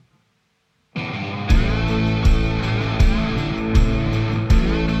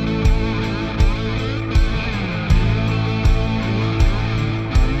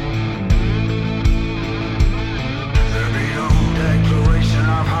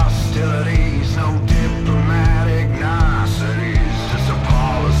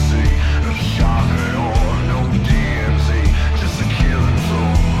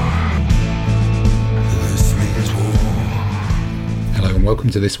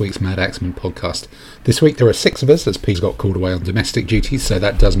welcome to this week's Mad Axeman podcast. This week there are 6 of us, as Pete's got called away on domestic duties, so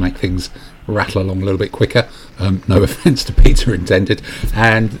that does make things rattle along a little bit quicker. No offence to Peter intended.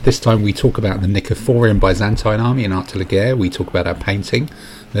 And this time we talk about the Nikephorian Byzantine army in Art de la Guerre. We talk about our painting.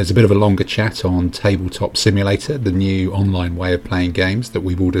 There's a bit of a longer chat on Tabletop Simulator, the new online way of playing games that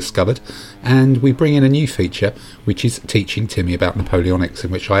we've all discovered. And we bring in a new feature, which is Teaching Timmy About Napoleonics, in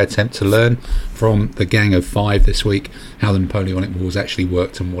which I attempt to learn from the gang of 5 this week how the Napoleonic Wars actually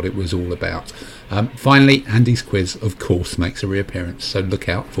worked and what it was all about. Finally, Andy's quiz, of course, makes a reappearance, so look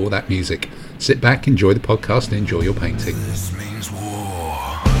out for that music. Sit back, enjoy the podcast, and enjoy your painting. This means war.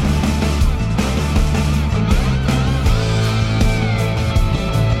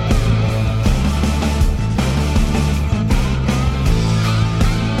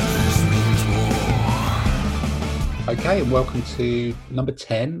 Okay, and welcome to number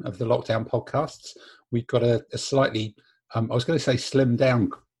 10 of the Lockdown podcasts. We've got a slightly, I was going to say slimmed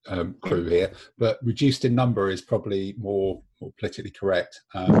down crew here, but reduced in number is probably more politically correct,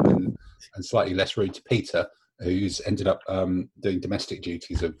 and slightly less rude to Peter, who's ended up doing domestic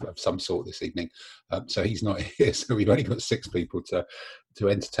duties of some sort this evening. So he's not here, so we've only got 6 people to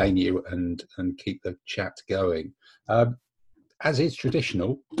entertain you and keep the chat going. As is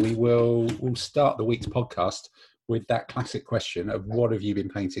traditional, we'll start the week's podcast with that classic question of what have you been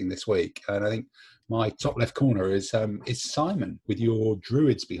painting this week? And I think my top left corner is Simon with your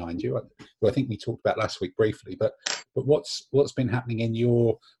druids behind you, who I think we talked about last week briefly. But what's been happening in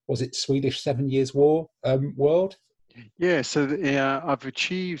your, was it Swedish 7 Years' War world? Yeah, so I've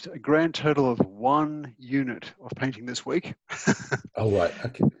achieved a grand total of 1 unit of painting this week. Oh right,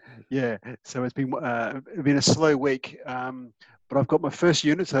 okay. Yeah, so it's been a slow week, but I've got my first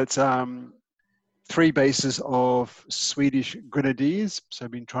unit. So it's 3 bases of Swedish grenadiers. So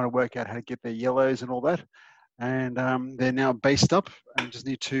I've been trying to work out how to get their yellows and all that. And they're now based up and just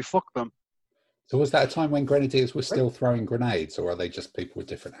need to flock them. So was that a time when grenadiers were still throwing grenades, or are they just people with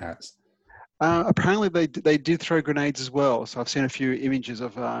different hats? Apparently they did throw grenades as well. So I've seen a few images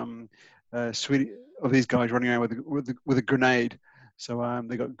of these guys running around with a grenade. So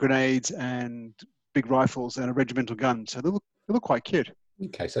they got grenades and big rifles and a regimental gun. So they look quite cute.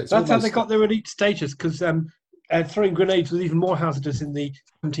 Okay, so that's how they got their elite status, because throwing grenades was even more hazardous in the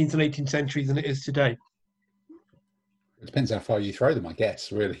 17th and 18th centuries than it is today. It depends how far you throw them, I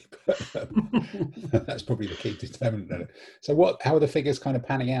guess, really. But that's probably the key determinant. So how are the figures kind of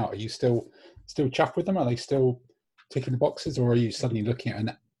panning out? Are you still chuffed with them? Are they still ticking the boxes, or are you suddenly looking at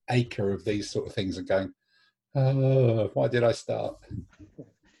an acre of these sort of things and going, oh, why did I start?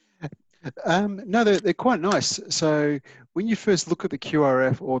 No, they're quite nice. So when you first look at the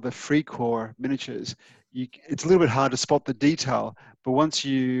QRF or the free core miniatures, it's a little bit hard to spot the detail. But once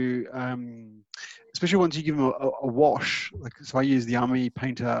you, especially once you give them a wash, like so, I use the Army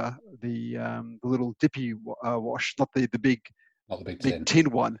Painter, the little dippy wash, not the big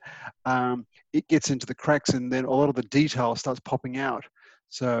tin one. It gets into the cracks, and then a lot of the detail starts popping out.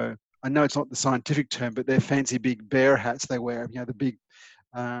 So I know it's not the scientific term, but they're fancy big bear hats they wear. You know, the big.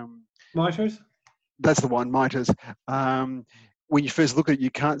 Miters? That's the one, miters. When you first look at it, you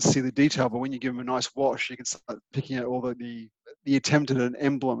can't see the detail, but when you give them a nice wash, you can start picking out all the attempt at an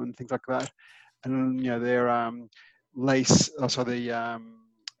emblem and things like that. And their lace, the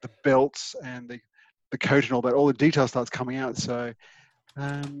belts and the coat and all that, all the detail starts coming out. So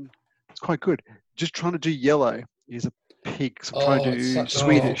it's quite good. Just trying to do yellow is a pig. So I'm trying to do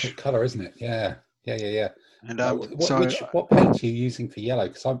Swedish colour, isn't it? Yeah. And what paint are you using for yellow?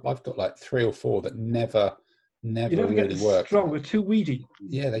 Because I've got like 3 or 4 that never really work. Strong, they're too weedy.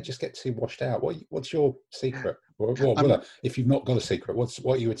 Yeah, they just get too washed out. What's your secret? If you've not got a secret, what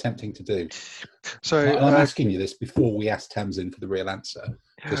are you attempting to do? So I'm asking you this before we ask Tamsin for the real answer,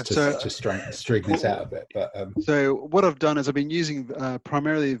 just to straighten this out a bit. But so what I've done is I've been using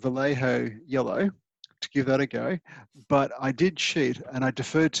primarily Vallejo yellow to give that a go, but I did cheat and I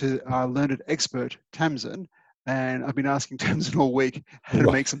deferred to our learned expert Tamsin, and I've been asking Tamsin all week how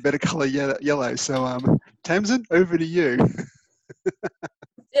to make some better color yellow. So Tamsin, over to you.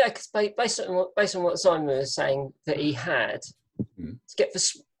 Yeah, because based on what Simon was saying that he had, to get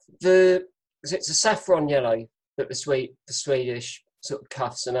it's a saffron yellow, but the Swedish sort of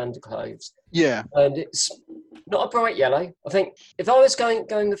cuffs and underclothes. Yeah, and it's not a bright yellow. I think if I was going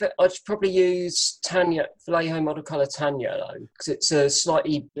with it, I'd probably use Vallejo model color tan yellow, because it's a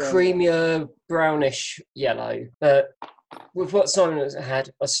slightly creamier brownish yellow. But with what Simon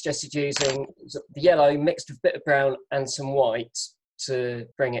had, I suggested using the yellow mixed with a bit of brown and some white to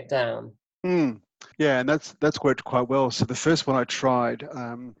bring it down. Yeah, and that's worked quite well. So the first one I tried,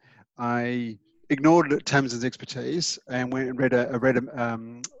 ignored Tamsin's expertise and went and read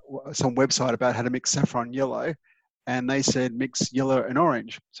some website about how to mix saffron yellow, and they said mix yellow and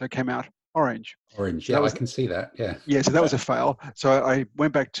orange, so it came out orange. Orange, So yeah, I can see that. Yeah. Yeah, so that was a fail. So I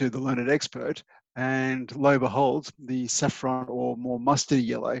went back to the learned expert, and lo and behold, the saffron or more mustardy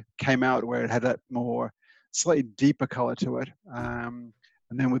yellow came out where it had that more slightly deeper color to it. And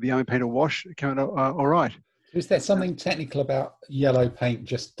then with the army painter wash, it came out all right. Is there something technical about yellow paint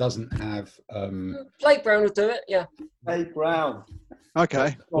just doesn't have... Plague brown would do it, yeah. Plague brown.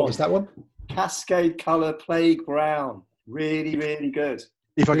 Okay. What was that one? Cascade color plague brown. Really, really good.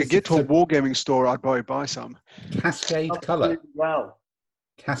 If I could get to a wargaming store, I'd probably buy some. Cascade Does colour. really well.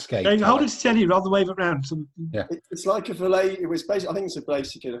 Cascade Hold colour. it to tell you rather than wave it around. It's like a fillet. It was basically, I think it's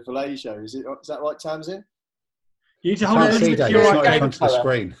basically a fillet show. Is that right, Tamsin? You need to hold Can't it see, to Dave. your It's right not in game. front of the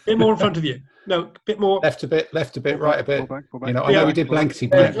screen. Bit more in front of you. No, a bit more. Left a bit, right a bit. Pull back. You know, I know we did blankety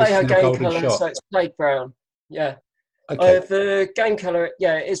blank. This Vallejo is a game golden colour, shot. so it's plague brown. Yeah. Okay. The game colour,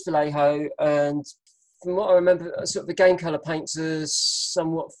 yeah, it is Vallejo, and from what I remember, sort of the game colour paints are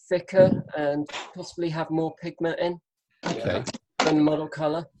somewhat thicker and possibly have more pigment in Okay. than the model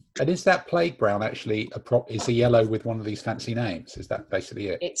colour. And is that plague brown actually is a yellow with one of these fancy names? Is that basically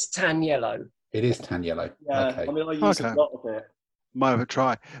it? It's tan yellow. It is tan yellow. Yeah. Okay. I mean, I use Okay. a lot of it. Might have a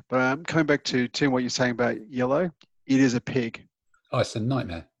try. But coming back to Tim, what you're saying about yellow, it is a pig. Oh, it's a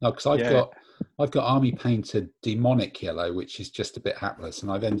nightmare. No, because I've got army painted demonic yellow, which is just a bit hapless,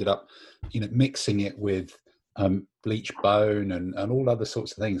 and I've ended up, mixing it with bleach bone and all other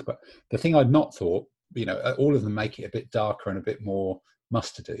sorts of things. But the thing I'd not thought, all of them make it a bit darker and a bit more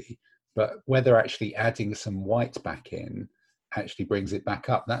mustardy, but whether actually adding some white back in actually brings it back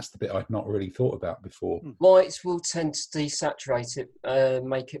up. That's the bit I'd not really thought about before. Whites will tend to desaturate it,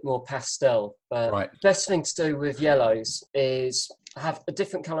 make it more pastel. But Right. the best thing to do with yellows is have a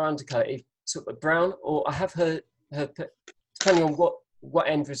different colour undercoat, sort of brown, or I have heard depending on what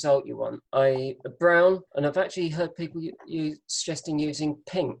end result you want, a brown, and I've actually heard people suggesting using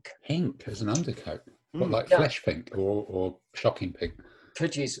pink. Pink as an undercoat. What, like Yeah. flesh pink or shocking pink? I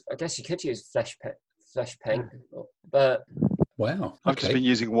guess you could use flesh pink, but Wow. I've just been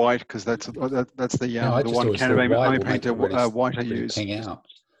using white because that's the I the just one always Canada thought white army would make painter it really white I really use. ping out.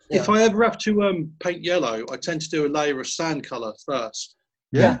 If I ever have to paint yellow, I tend to do a layer of sand colour first.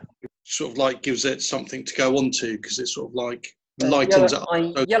 Yeah. It sort of like gives it something to go onto because it sort of like lightens it up.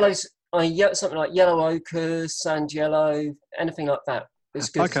 Something like yellow ochre, sand yellow, anything like that. It's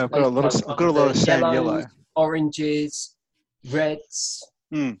good. Okay, I've got a lot of sand yellow. Oranges, reds.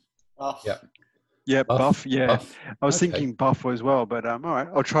 Yeah. Yeah, buff. Yeah, Buff. I was Okay. thinking buff as well, but all right,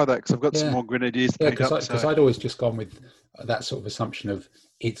 I'll try that because I've got some Yeah. more grenadiers to Yeah, paint up. because So. I'd always just gone with that sort of assumption of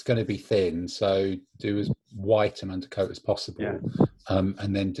it's going to be thin, so do as white an undercoat as possible, Yeah.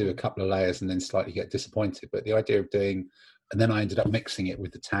 and then do a couple of layers and then slightly get disappointed. But the idea of doing, and then I ended up mixing it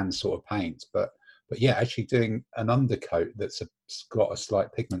with the tan sort of paint. But yeah, actually doing an undercoat that's got a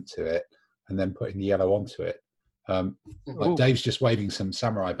slight pigment to it, and then putting the yellow onto it. Like Dave's just waving some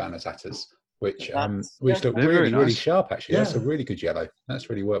samurai banners at us, which look They're very really nice. sharp. Actually, Yeah. that's a really good yellow. That's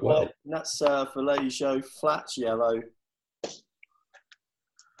really worked well. That's Vallejo flat yellow.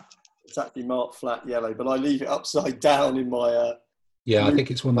 It's actually marked flat yellow, but I leave it upside down in my. Yeah, I think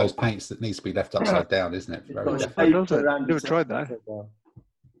it's one of those paints that needs to be left upside down, isn't it? Very definitely. Never tried that.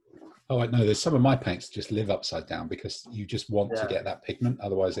 Oh, I know. There's some of my paints just live upside down because you just want to Yeah. get that pigment.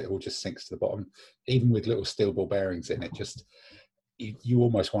 Otherwise, it all just sinks to the bottom. Even with little steel ball bearings in it, just you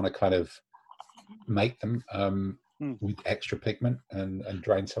almost want to kind of make them with extra pigment and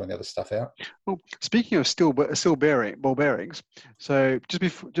drain some of the other stuff out. Well, speaking of steel ball bearings, so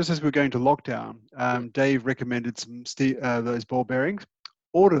just as we were going to lockdown, Dave recommended some those ball bearings.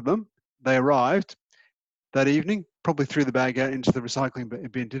 Ordered them. They arrived that evening. Probably threw the bag out into the recycling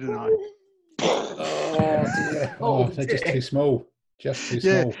bin, didn't I? They're just too small. Just too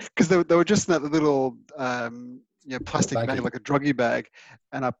Yeah, small. because they were just in that little plastic Baggie. bag, like a druggie bag,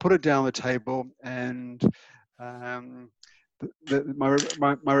 and I put it down on the table, and my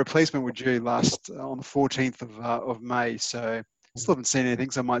replacement were due last on the 14th of May, so still haven't seen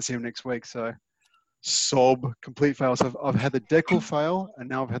anything, so I might see them next week. So complete fail. So I've had the decal fail, and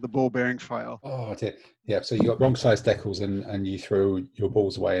now I've had the ball bearing fail. Oh dear. Yeah. So you got wrong size decals and you threw your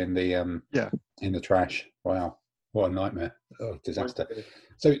balls away in the in the trash. Wow. What a nightmare. Oh, disaster.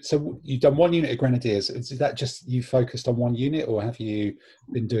 So you've done one unit of Grenadiers. Is that just you focused on one unit, or have you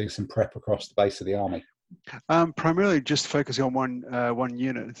been doing some prep across the base of the army? Primarily just focusing on one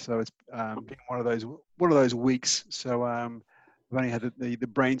unit. So it's been one of those weeks. So I've only had the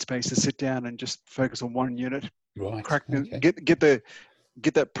brain space to sit down and just focus on one unit. Right. Crack Okay. get the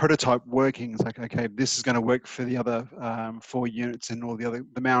get that prototype working. It's like, okay, this is going to work for the other 4 units and all the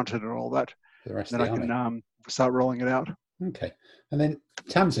mounted and all that. The rest Then of the I army. can start rolling it out. Okay. And then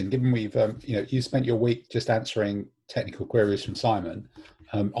Tamsin, given we've you spent your week just answering technical queries from Simon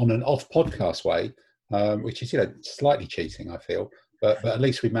on an off podcast way, which is slightly cheating, I feel, but at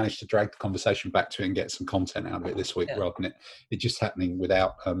least we managed to drag the conversation back to it and get some content out of it this week, rather than it just happening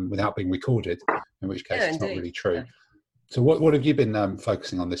without being recorded, in which case it's not really true. Yeah. So what have you been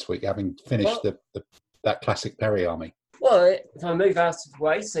focusing on this week, having finished that classic Perry army? Well, if I move out of the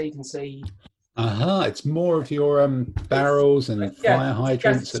way so you can see. It's more of your barrels and fire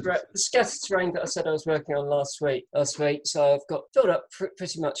hydrants. The scattered terrain that I said I was working on last week. So I've got filled up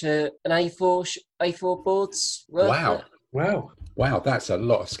pretty much an A4 boards. Wow, that's a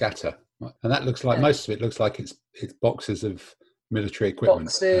lot of scatter. And that looks like most of it looks like it's boxes of military equipment.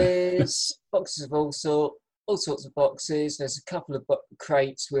 Boxes of all sorts of boxes. There's a couple of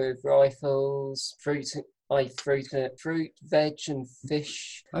crates with rifles, fruit, veg, and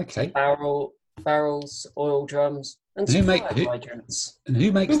fish. Okay. Barrels, oil drums, and some fire hydrants. And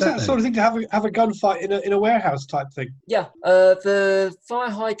who makes that sort of thing to have a gunfight in a warehouse type thing? Yeah, the fire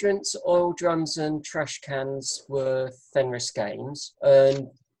hydrants, oil drums, and trash cans were Fenris Games, and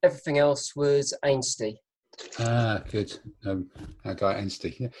everything else was Ainsty. Good. Our guy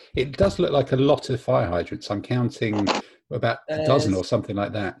Ainsty. Yeah. It does look like a lot of fire hydrants. I'm counting about a dozen or something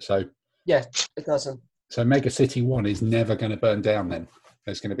like that. So yeah, a dozen. So Mega City 1 is never going to burn down then?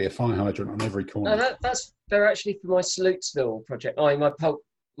 There's going to be a fire hydrant on every corner. No, they're actually for my Salutesville project.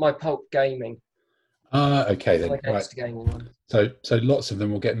 My pulp gaming. Okay then. Right. Gaming one. So lots of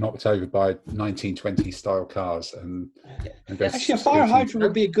them will get knocked over by 1920s style cars and actually a fire hydrant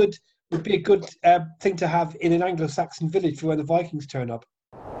would be a good thing to have in an Anglo-Saxon village for when the Vikings turn up.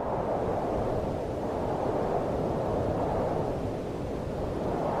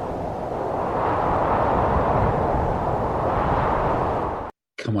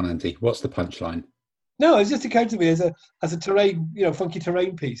 Come on, Andy. What's the punchline? No, it's just occurred to me as a terrain, funky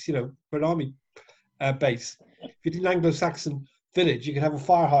terrain piece, for an army base. If you did an Anglo-Saxon village, you could have a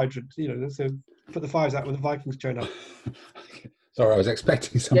fire hydrant, so put the fires out when the Vikings turn up. Sorry, I was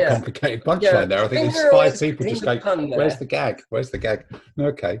expecting some complicated punchline there. I think there's 5 people just going, "Where's the gag? Where's the gag?"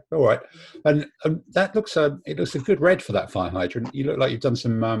 Okay, all right. And that looks a good red for that fire hydrant. You look like you've done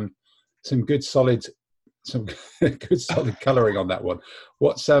some good solid. Some good solid colouring on that one.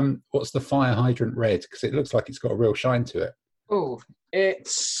 What's the fire hydrant red? Because it looks like it's got a real shine to it. Oh, it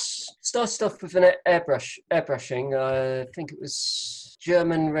started off with an airbrushing. I think it was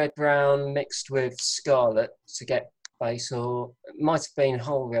German red brown mixed with scarlet to get base, or it might have been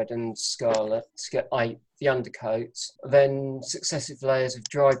whole red and scarlet to get the undercoat. Then successive layers of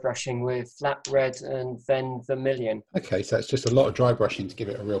dry brushing with flat red and then vermilion. Okay, so it's just a lot of dry brushing to give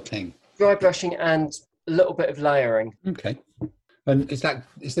it a real ping. Dry brushing and a little bit of layering. Okay. And is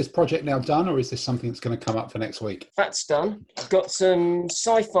this project now done, or is this something that's going to come up for next week? That's done. I've got some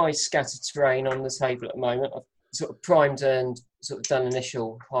sci-fi scattered terrain on the table at the moment. I've sort of primed and sort of done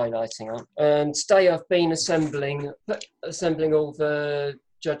initial highlighting on. And today I've been assembling all the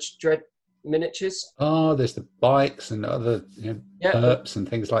Judge Dredd miniatures. Oh, there's the bikes and other perps and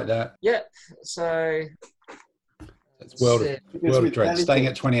things like that. Yeah. So it's World of Dredd, staying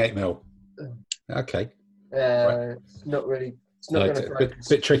at 28mm. Okay. Right. It's not really. It's not going to focus.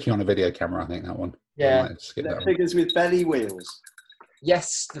 Bit tricky on a video camera, I think, that one. Yeah. Figures with belly wheels.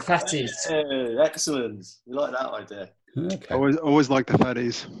 Yes, the fatties. Excellent. We like that idea. Okay. Always like the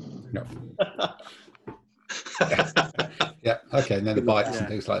fatties. No. Yeah. Okay. And then the bikes and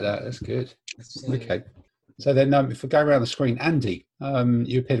things like that. That's good. Okay. So then, if we go around the screen, Andy,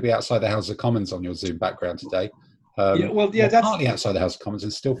 you appear to be outside the House of Commons on your Zoom background today. That's partly outside the House of Commons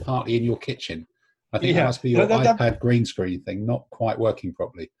and still partly in your kitchen. I think that must be your iPad green screen thing, not quite working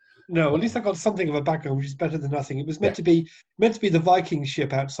properly. No, at least I got something of a background, which is better than nothing. It was meant to be the Viking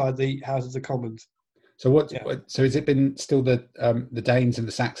ship outside the Houses of Commons. So so has it been still the Danes and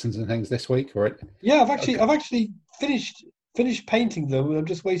the Saxons and things this week, or? Yeah, I've actually finished painting them, and I'm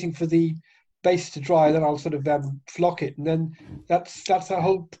just waiting for the base to dry. Then I'll sort of flock it, and then that's that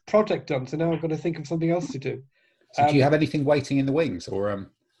whole project done. So now I've got to think of something else to do. So do you have anything waiting in the wings, or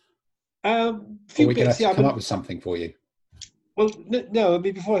are we going to come up with something for you? Well, no. I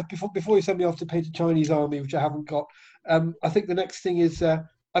mean, before you send me off to paint a Chinese army, which I haven't got, I think the next thing is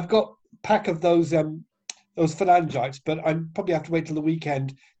I've got a pack of those phalangites, but I probably have to wait till the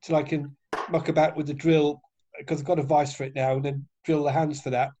weekend till I can muck about with the drill, because I've got a vise for it now, and then drill the hands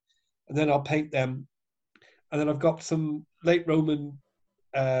for that, and then I'll paint them. And then I've got some late Roman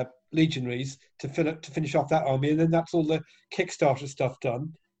legionaries to finish off that army, and then that's all the Kickstarter stuff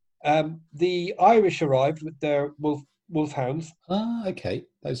done. The Irish arrived with their wolfhounds. Ah, okay.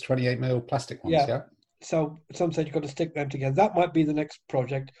 Those 28mm plastic ones, Yeah. yeah. So at some stage you've got to stick them together. That might be the next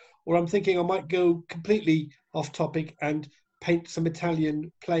project. Or I'm thinking I might go completely off topic and paint some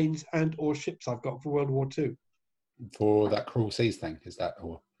Italian planes and or ships I've got for World War II. For that Cruel Seas thing, is that?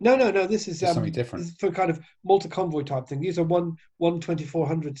 Or No. This is something different. This is for kind of multi-convoy type thing. These are one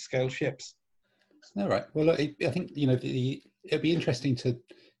 2400 scale ships. All right. Well, look, I think, it'd be interesting to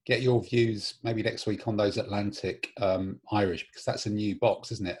get your views maybe next week on those Atlantic Irish, because that's a new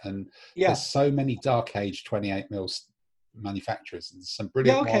box, isn't it? And there's so many Dark Age 28mm manufacturers and some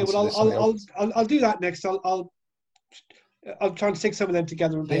brilliant ones. Well, I'll do that next. I'll try and stick some of them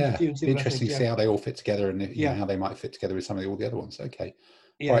together and paint a few and see what I think. Interesting to see how they all fit together and how they might fit together with some of all the other ones. Okay.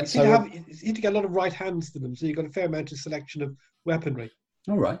 Yeah, right, you need to get a lot of right hands for them, so you've got a fair amount of selection of weaponry.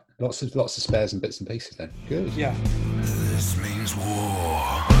 All right. Lots of spares and bits and pieces then. Good. Yeah. This means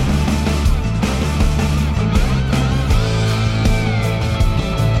war.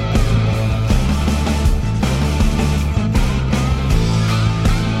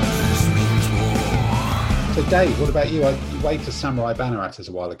 So Dave, what about you? You waved a samurai banner at us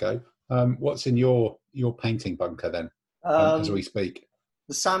a while ago. What's in your painting bunker then, as we speak?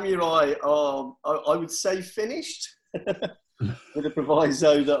 The samurai are, I would say, finished, with a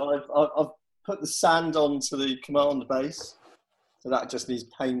proviso that I've put the sand onto the command base, so that just needs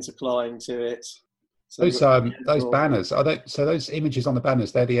paint applying to it. So those banners are they? So those images on the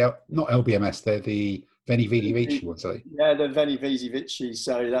banners, they're the not LBMS, they're the Veni Vidi Vici ones, are they? Yeah, they're Veni Vidi Vici.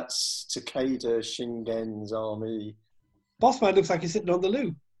 So that's Takeda Shingen's army. Bossman looks like he's sitting on the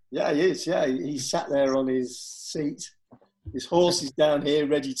loo. Yeah, he is. Yeah, he's sat there on his seat. His horse is down here,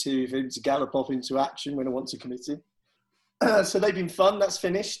 ready for him to gallop off into action when I want to commit him. So they've been fun. That's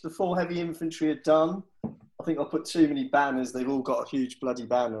finished. The 4 heavy infantry are done. I think I put too many banners. They've all got a huge bloody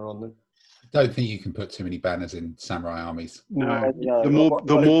banner on them. I don't think you can put too many banners in samurai armies. No, the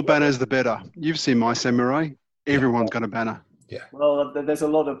more banners, the better. You've seen my samurai. Everyone's got a banner. Yeah. Well, there's a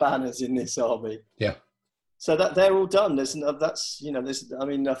lot of banners in this army. Yeah. So that they're all done. I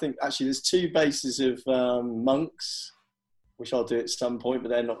think actually there's 2 bases of monks, which I'll do at some point, but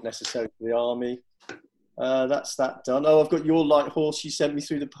they're not necessarily the army. That's that done. Oh, I've got your light horse you sent me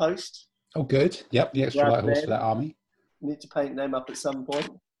through the post. Oh, good. Yep, the extra light horse for that army. Need to paint them up at some point.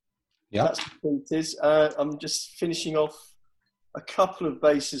 Yeah. That's completed. I'm just finishing off a couple of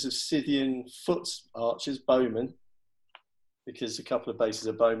bases of Scythian foot archers, bowmen, because a couple of bases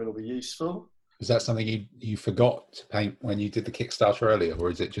of bowmen will be useful. Is that something you forgot to paint when you did the Kickstarter earlier,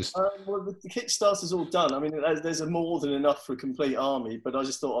 or is it just... well, the Kickstarter's all done. I mean, there's more than enough for a complete army, but I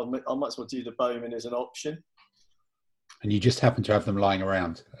just thought I might as well do the bowmen as an option. And you just happen to have them lying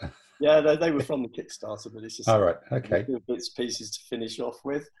around? Yeah, they were from the Kickstarter, but it's just... All right, okay. Bits and pieces to finish off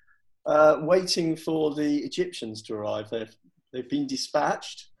with. Waiting for the Egyptians to arrive. They've been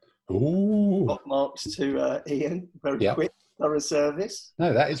dispatched. Ooh. Got marks to Ian, very quick. Thorough service.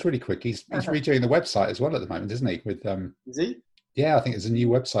 No, that is really quick. He's redoing the website as well at the moment, isn't he? With Is he? Yeah, I think there's a new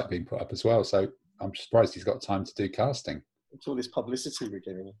website being put up as well. So I'm surprised he's got time to do casting. It's all this publicity we're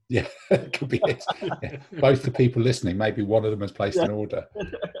giving him. Yeah, it could be it. Yeah. Both the people listening, maybe one of them has placed an order.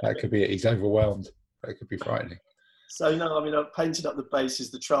 That could be it. He's overwhelmed. That could be frightening. So no, I mean, I've painted up the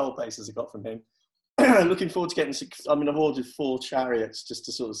bases, the trial bases I got from him. Looking forward to getting. I've ordered 4 chariots just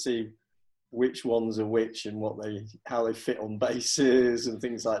to sort of see which ones are which and how they fit on bases and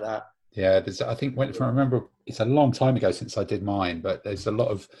things like that. Yeah, I think if I remember, it's a long time ago since I did mine, but there's a lot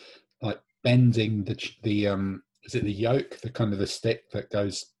of like bending the is it the yoke, the kind of the stick that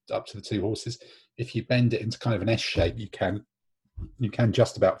goes up to the 2 horses. If you bend it into kind of an S shape, you can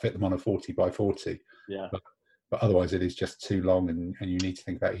just about fit them on a 40 by 40. Yeah. But otherwise, it is just too long, and you need to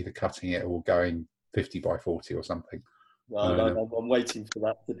think about either cutting it or going 50 by 40 or something. No, I'm waiting for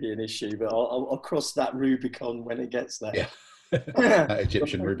that to be an issue, but I'll cross that Rubicon when it gets there. Yeah, that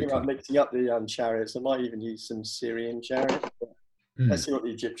Egyptian Rubicon. Mixing up the chariots. I might even use some Syrian chariots. Let's see what the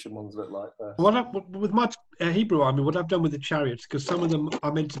Egyptian ones look like first. With my Hebrew army, what I've done with the chariots, because some of them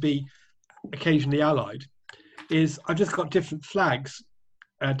are meant to be occasionally allied, is I've just got different flags,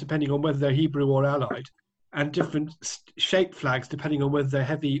 depending on whether they're Hebrew or allied, and different shaped flags depending on whether they're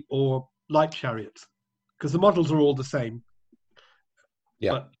heavy or light chariots. Because the models are all the same.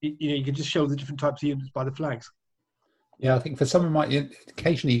 Yeah. But you can just show the different types of units by the flags. Yeah, I think for some of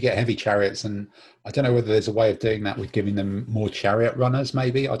occasionally you get heavy chariots, and I don't know whether there's a way of doing that with giving them more chariot runners,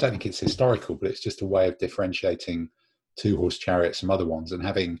 maybe. I don't think it's historical, but it's just a way of differentiating 2-horse chariots from other ones and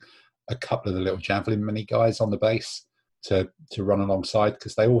having a couple of the little javelin mini guys on the base. to run alongside,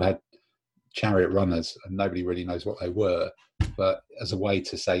 because they all had chariot runners and nobody really knows what they were, but as a way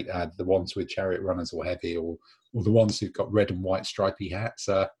to say the ones with chariot runners are heavy, or the ones who've got red and white stripy hats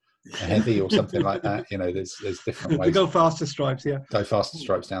are heavy, or something like that. You know, there's different ways. They go faster stripes, yeah. Go faster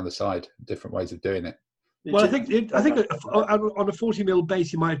stripes down the side. Different ways of doing it. Well, I think on a 40mm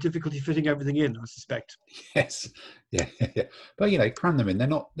base, you might have difficulty fitting everything in, I suspect. Yes, yeah. But you know, cram them in. They're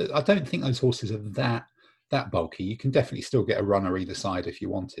not. I don't think those horses are that bulky. You can definitely still get a runner either side if you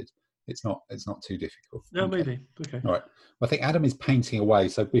wanted. It's not too difficult. No, okay. Maybe. Okay. All right. Well, I think Adam is painting away.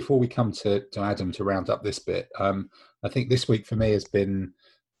 So before we come to Adam to round up this bit, I think this week for me has been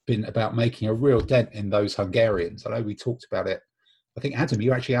about making a real dent in those Hungarians. I know we talked about it. I think, Adam,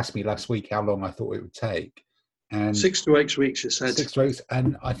 you actually asked me last week how long I thought it would take. And 6 to 8 weeks, you said. 6 to 8 weeks.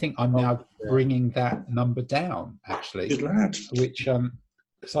 And I think I'm now bringing that number down, actually. Good lad. Which,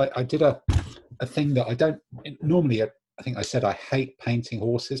 so I did a thing that I don't, normally, I think I said I hate painting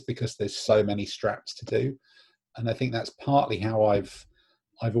horses because there's so many straps to do. And I think that's partly how I've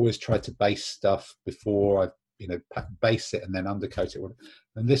always tried to base stuff before I base it and then undercoat it.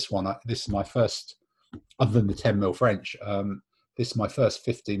 And this is my first, other than the 10mm French, this is my first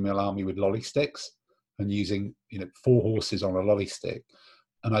 15mm army with lolly sticks and using 4 horses on a lolly stick.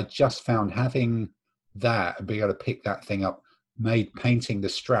 And I just found having that and being able to pick that thing up made painting the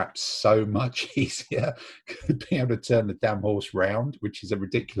straps so much easier. Being able to turn the damn horse round, which is a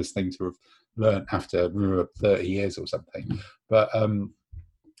ridiculous thing to have learned after 30 years or something, but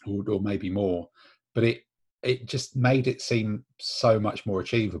or maybe more. But it just made it seem so much more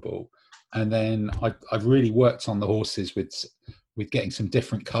achievable. And then I've really worked on the horses with getting some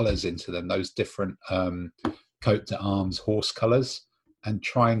different colours into them, those different coat d'arms horse colours, and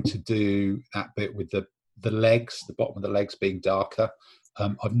trying to do that bit with the legs, the bottom of the legs being darker.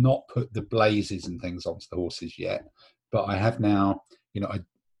 I've not put the blazes and things onto the horses yet, but I have now.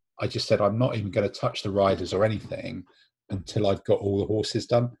 I just said I'm not even going to touch the riders or anything until I've got all the horses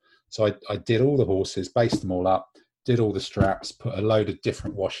done. So I did all the horses, based them all up, did all the straps, put a load of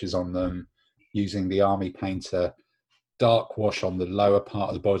different washes on them using the Army Painter dark wash on the lower part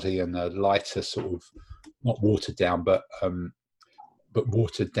of the body and a lighter sort of, not watered down, but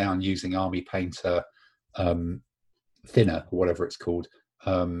watered down using Army Painter thinner, or whatever it's called,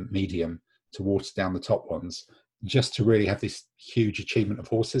 medium, to water down the top ones, just to really have this huge achievement of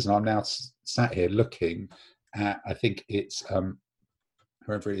horses. And I'm now sat here looking at, I think it's,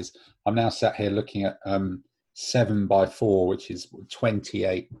 wherever it is, I'm now sat here looking at 7x4, which is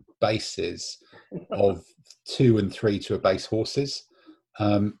 28 bases of 2 and 3 to a base horses.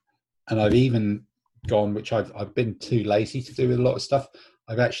 And I've even gone, which I've been too lazy to do with a lot of stuff.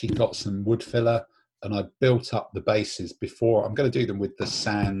 I've actually got some wood filler and I've built up the bases before. I'm going to do them with the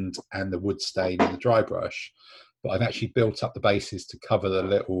sand and the wood stain and the dry brush, but I've actually built up the bases to cover the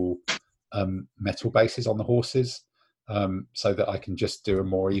little metal bases on the horses, so that I can just do a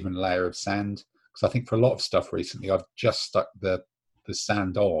more even layer of sand. Because I think for a lot of stuff recently, I've just stuck the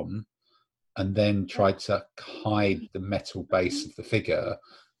sand on and then tried to hide the metal base of the figure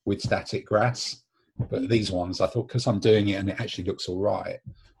with static grass. But these ones, I thought, because I'm doing it and it actually looks all right.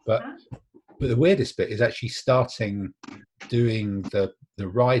 But the weirdest bit is actually doing the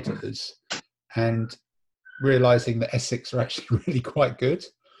riders and realizing that Essex are actually really quite good.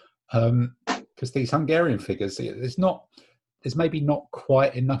 Because these Hungarian figures, there's maybe not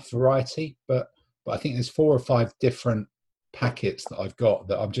quite enough variety, but I think there's 4 or 5 different packets that I've got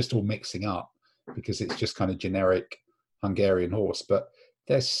that I'm just all mixing up because it's just kind of generic Hungarian horse. But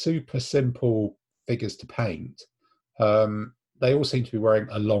they're super simple figures to paint. They all seem to be wearing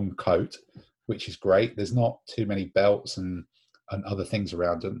a long coat, which is great. There's not too many belts and other things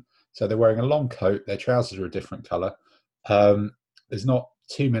around them. So they're wearing a long coat. Their trousers are a different colour. There's not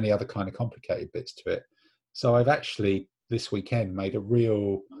too many other kind of complicated bits to it. So I've actually this weekend made a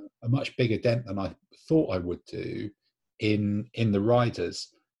much bigger dent than I thought I would do in the riders.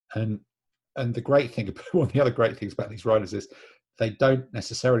 And the great thing, one of the other great things about these riders is they don't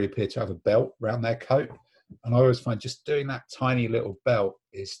necessarily appear to have a belt around their coat. And I always find just doing that tiny little belt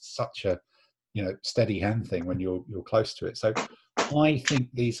is such a steady hand thing when you're close to it. So I think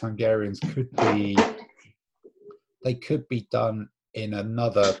these Hungarians could be done in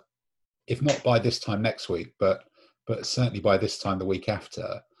another, if not by this time next week, but certainly by this time the week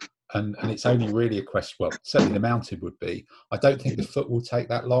after. And it's only really a question, well, certainly the mounted would be. I don't think the foot will take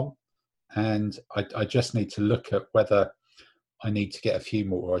that long. And I just need to look at whether I need to get a few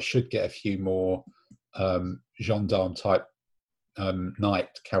more, or I should get a few more gendarme type knight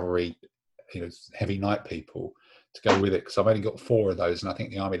cavalry, heavy knight people to go with it. Because I've only got 4 of those, and I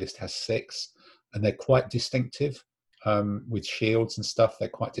think the army list has 6, and they're quite distinctive. with shields and stuff. They're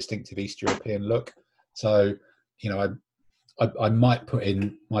quite distinctive East European look. So, I might put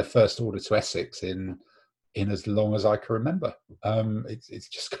in my first order to Essex in as long as I can remember. It's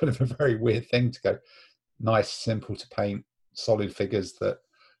just kind of a very weird thing to go. Nice, simple to paint, solid figures that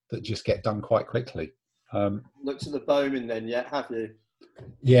just get done quite quickly. Looked at the bowmen then yet, have you?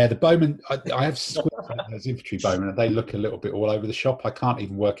 Yeah, the bowmen, I have squinted at those infantry bowmen, and they look a little bit all over the shop. I can't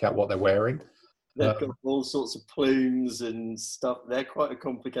even work out what they're wearing. They've got all sorts of plumes and stuff. They're quite a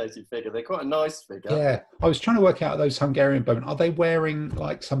complicated figure. They're quite a nice figure. Yeah, I was trying to work out those Hungarian bowmen. Are they wearing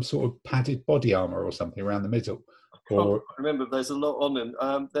like some sort of padded body armour or something around the middle? Or Remember, there's a lot on them.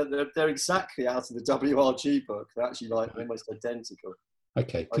 They're exactly out of the WRG book. They're actually like almost identical.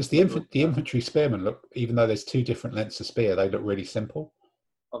 Okay, because the infantry spearmen look, even though there's two different lengths of spear, they look really simple.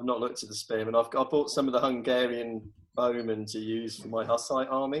 I've not looked at the spearmen. I bought some of the Hungarian bowmen to use for my Hussite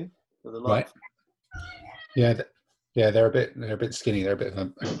army for the light. Right. Yeah, they're a bit skinny. They're a bit of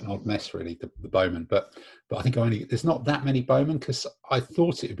an odd mess, really, the bowmen. But I think there's not that many bowmen, because I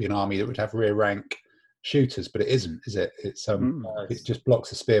thought it would be an army that would have rear rank shooters, but it isn't, is it? It's it just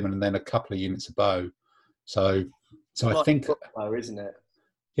blocks a spearman and then a couple of units of bow. So I think, bow, isn't it?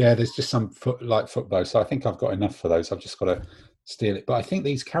 Yeah, there's just some foot bow. So I think I've got enough for those. I've just got to steal it. But I think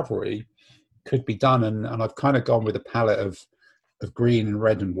these cavalry could be done, and I've kind of gone with a palette of green and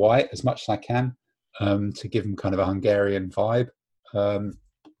red and white as much as I can, to give them kind of a Hungarian vibe. And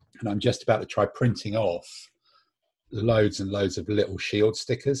I'm just about to try printing off loads and loads of little shield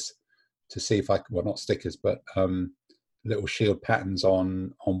stickers to see if not stickers, but little shield patterns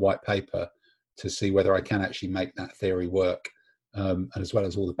on white paper to see whether I can actually make that theory work, and as well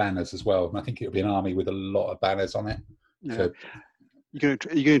as all the banners as well. And I think it'll be an army with a lot of banners on it. Yeah. So, You're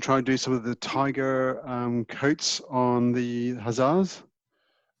going to try and do some of the tiger coats on the hussars?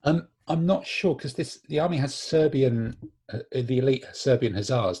 I'm not sure, because the army has Serbian, the elite Serbian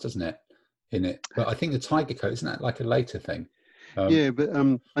hussars, doesn't it, in it? But I think the tiger coat, isn't that like a later thing? Yeah, but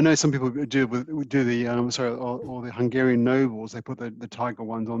I know some people do the or the Hungarian nobles. They put the tiger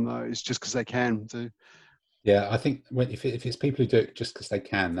ones on those just because they can. So. Yeah, I think if it's people who do it just because they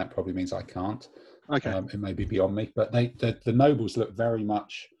can, that probably means I can't. Okay. It may be beyond me, but the nobles look very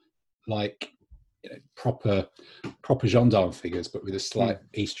much like proper gendarme figures, but with a slight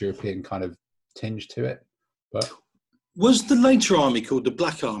East European kind of tinge to it. But was the later army called the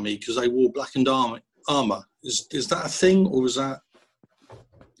Black Army because they wore blackened armor? Is that a thing, or was that?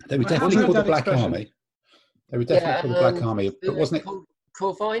 They were definitely called the Black Army. They were definitely called the Black Army, but wasn't it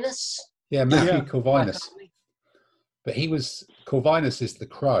Corvinus? Yeah, Matthew Corvinus. But Corvinus is the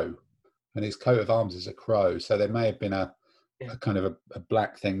crow, and his coat of arms is a crow. So there may have been a kind of a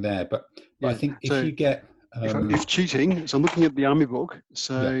black thing there. But I think if you get if cheating, so I'm looking at the army book.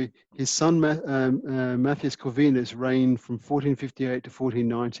 So his son Matthias Corvinus reigned from 1458 to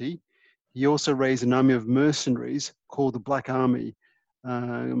 1490. He also raised an army of mercenaries called the Black Army,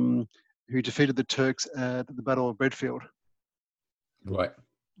 who defeated the Turks at the Battle of Bedfield. Right.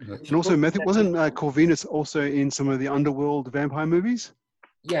 And also, wasn't Corvinus also in some of the underworld vampire movies?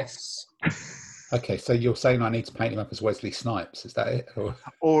 Yes. Okay, so you're saying I need to paint him up as Wesley Snipes? Is that it?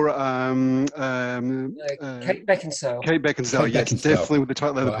 Or Kate Beckinsale. Kate Beckinsale, yes, definitely with the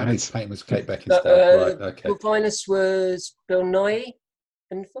tight leather pants. I need to paint him as Kate Beckinsale. Right, okay. Corvinus was Bill Nye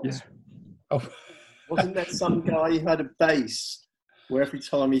in the films. Yeah. Oh. Wasn't there some guy who had a base where every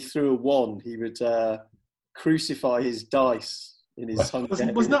time he threw a wand, he would crucify his dice in his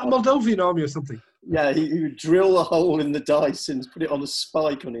Hungarian? Wasn't that a Moldovan army or something? Yeah, he would drill a hole in the dice and put it on a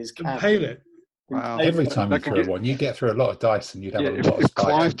spike on his cap. Impale it. Wow. Every time you threw one, you get through a lot of dice, and you'd have a lot of if spikes.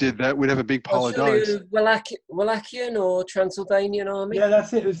 Clive did that, we'd have a big pile of dice. Wallachian or Transylvanian army? Yeah,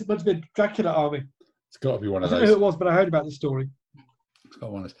 that's it. It must be a Dracula army. It's got to be one of I don't those. know who it was, but I heard about the story. It's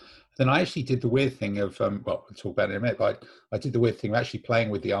got one of those. Then I actually did the weird thing of, well, we'll talk about it in a minute, but I did the weird thing of actually playing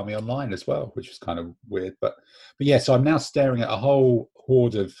with the army online as well, which was kind of weird. But yeah, so I'm now staring at a whole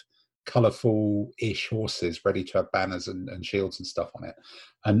horde of colourful-ish horses ready to have banners and shields and stuff on it.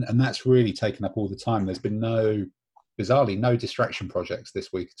 And that's really taken up all the time. There's been bizarrely, no distraction projects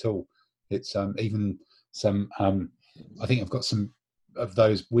this week at all. It's even some, I think I've got some of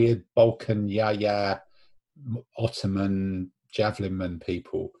those weird Balkan, Ottoman javelinman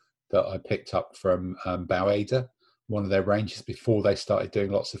people that I picked up from Baueda, one of their ranges before they started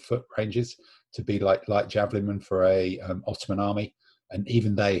doing lots of foot ranges to be like javelinmen for a Ottoman army. And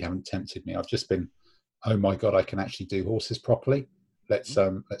even they haven't tempted me. I've just been, oh my God, I can actually do horses properly. Let's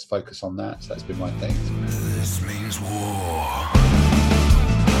focus on that. So that's been my thing. This means war.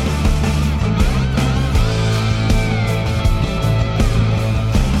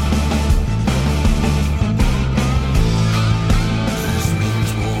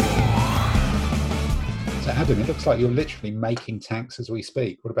 looks like you're literally making tanks as we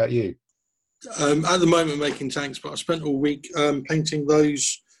speak. What about you? At the moment, making tanks, but I spent all week painting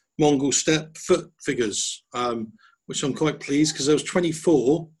those Mongol step foot figures, which I'm quite pleased because there was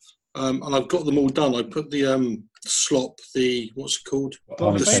 24, and I've got them all done. I put the slop, what's it called?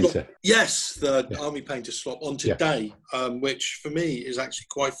 Army the painter. slop, yes, the army painter slop on Yeah. today, which for me is actually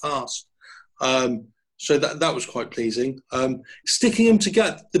quite fast. So that was quite pleasing. Sticking them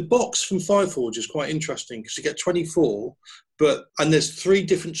together, the box from Fireforge is quite interesting because you get 24, and there's 3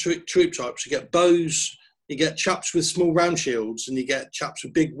 different troop types. You get bows, you get chaps with small round shields, and you get chaps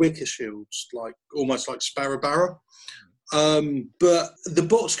with big wicker shields, almost like Sparrow Barra. But the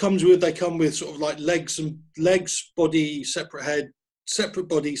box they come with sort of like legs, body, separate head, separate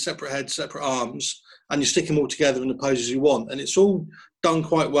body, separate head, separate arms, and you stick them all together in the poses you want. And it's all done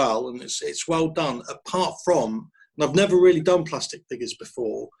quite well, and it's well done, apart from, and I've never really done plastic figures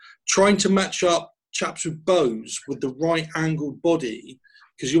before, trying to match up chaps with bows with the right angled body,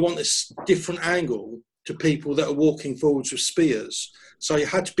 because you want this different angle to people that are walking forwards with spears. So you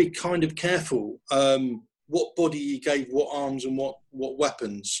had to be kind of careful what body you gave what arms and what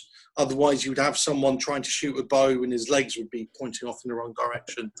weapons. Otherwise you'd have someone trying to shoot a bow and his legs would be pointing off in the wrong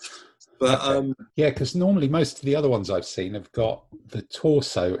direction. But okay. Yeah, because normally most of the other ones I've seen have got the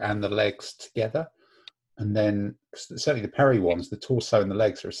torso and the legs together, and then certainly the Perry ones, the torso and the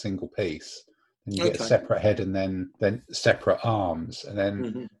legs are a single piece, and you get a separate head and then separate arms, and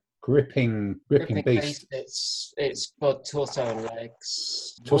then gripping beast. It's got torso and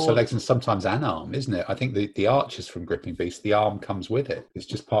legs. Torso, legs, and sometimes an arm, isn't it? I think the archers from Gripping Beast, the arm comes with it. It's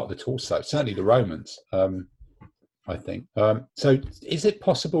just part of the torso. Certainly the Romans. I think. So is it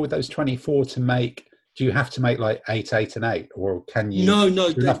possible with those 24 to make, do you have to make like 8, 8 and 8, or can you? No,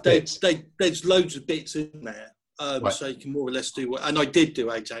 there's loads of bits in there. Right. So you can more or less do and I did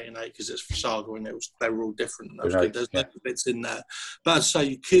do 8, 8 and 8 because it's for Saga and they were all different. There's loads of bits in there. But so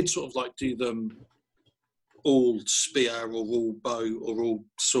you could sort of like do them all spear or all bow or all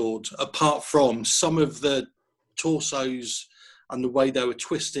sword, apart from some of the torsos and the way they were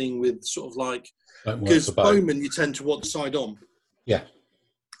twisting with sort of like, because bowmen you tend to want side on,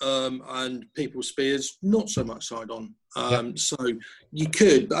 and people's spears not so much side on. So you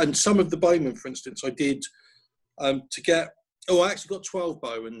could, and some of the bowmen, for instance, I did I actually got 12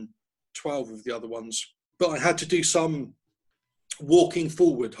 bow and 12 of the other ones, but I had to do some walking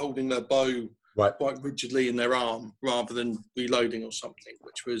forward, holding their bow quite rigidly in their arm rather than reloading or something,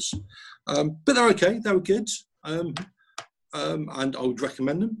 which was, but they're okay, they were good. And I would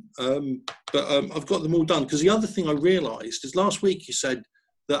recommend them. But I've got them all done. Because the other thing I realised is last week you said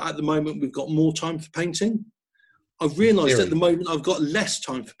that at the moment we've got more time for painting. I've realised at the moment I've got less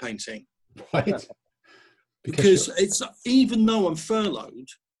time for painting. Right. Because it's, even though I'm furloughed,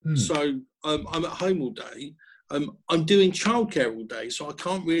 so I'm at home all day, I'm doing childcare all day, so I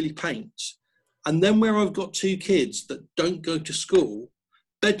can't really paint. And then where I've got 2 kids that don't go to school,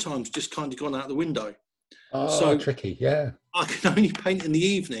 bedtime's just kind of gone out the window. Oh, so tricky, yeah. I can only paint in the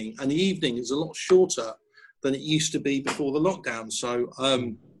evening, and the evening is a lot shorter than it used to be before the lockdown. So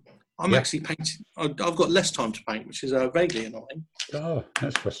I'm actually painting. I've got less time to paint, which is vaguely annoying. Oh,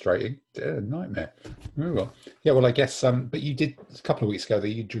 that's frustrating. Nightmare. Oh, well. Yeah, well, I guess, but you did a couple of weeks ago that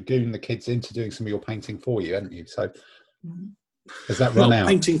you dragooned the kids into doing some of your painting for you, hadn't you? So has that run out?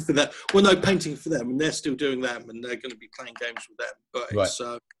 Painting for them. Well, no, painting for them, and they're still doing them, and they're going to be playing games with them. But it's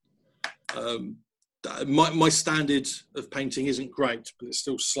my standard of painting isn't great, but it's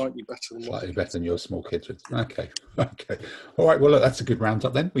still slightly better than your small kids. Okay. All right. Well, look, that's a good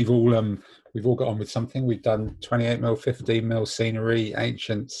roundup then. We've all got on with something. We've done 28mm, 15mm scenery,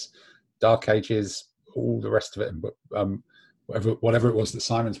 ancients, Dark Ages, all the rest of it. But whatever it was that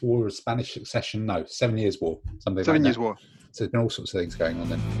Simon's War or Spanish Succession, 7 Years War, something. 7 Years War. So there's been all sorts of things going on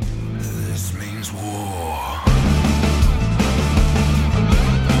then. This means war.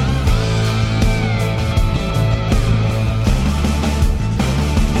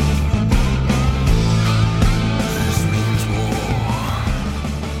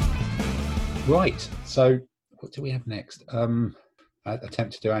 Right, so what do we have next? I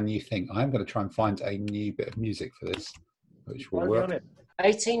attempt to do our new thing. I'm going to try and find a new bit of music for this, which will work.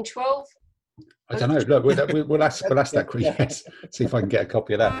 1812? I don't know. Look, we'll ask that, Chris. Yes. See if I can get a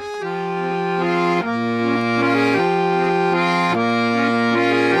copy of that.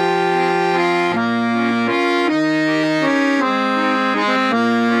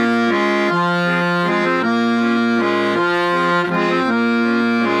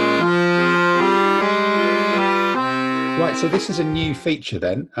 Right, so this is a new feature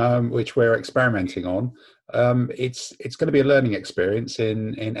then, which we're experimenting on. It's going to be a learning experience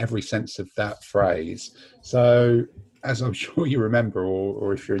in every sense of that phrase. So, as I'm sure you remember,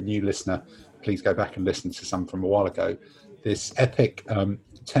 or if you're a new listener, please go back and listen to some from a while ago. This epic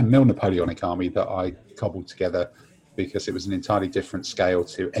 10mm Napoleonic army that I cobbled together because it was an entirely different scale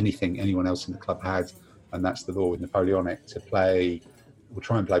to anything anyone else in the club had, and that's the law with Napoleonic, to play, we'll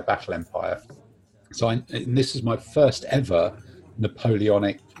try and play Battle Empire. So and this is my first ever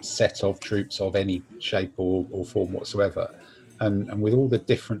Napoleonic set of troops of any shape or form whatsoever. And with all the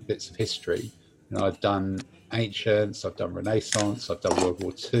different bits of history, I've done ancients, I've done Renaissance, I've done World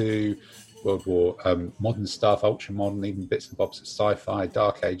War II, World War modern stuff, ultra modern, even bits and bobs of sci-fi,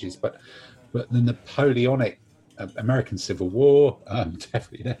 Dark Ages, but the Napoleonic American Civil War,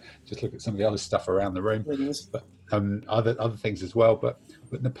 definitely. Just look at some of the other stuff around the room, but other things as well. But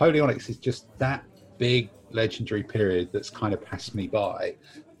Napoleonics is just that big legendary period that's kind of passed me by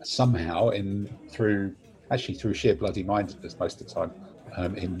somehow through sheer bloody mindedness most of the time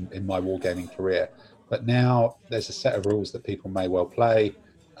in my wargaming career. But now there's a set of rules that people may well play.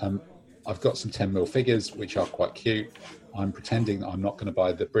 I've got some 10mm figures which are quite cute. I'm pretending that I'm not going to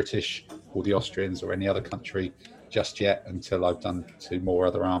buy the British or the Austrians or any other country just yet until I've done 2 more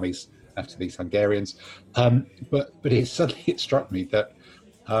other armies after these Hungarians. But it struck me that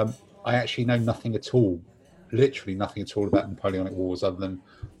I actually know nothing at all, literally nothing at all about Napoleonic Wars, other than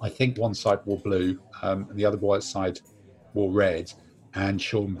I think one side wore blue and the other side wore red, and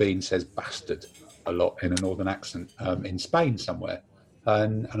Sean Bean says bastard a lot in a northern accent in Spain somewhere.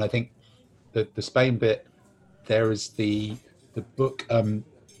 And I think that the Spain bit, there is the book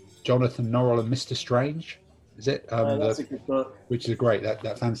Jonathan Norrell and Mr. Strange, is it? That's a good book. Which is a great,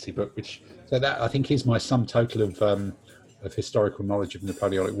 that fantasy book, so that I think is my sum total of historical knowledge of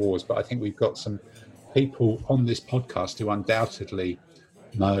Napoleonic Wars. But I think we've got some people on this podcast who undoubtedly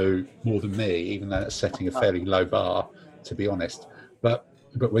know more than me, even though it's setting a fairly low bar, to be honest. But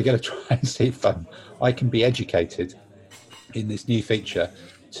we're going to try and see if I can be educated in this new feature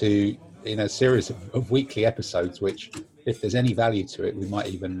in a series of weekly episodes, which, if there's any value to it, we might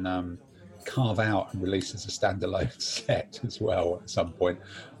even carve out and release as a standalone set as well at some point,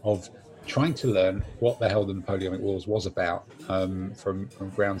 of trying to learn what the hell the Napoleonic Wars was about from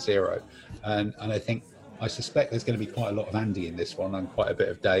ground zero. And I suspect there's going to be quite a lot of Andy in this one, and quite a bit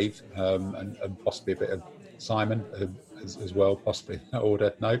of Dave, and possibly a bit of Simon as well, possibly in that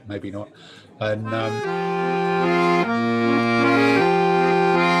order. No, maybe not. And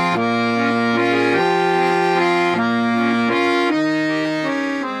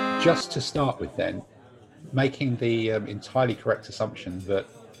just to start with then, making the entirely correct assumption that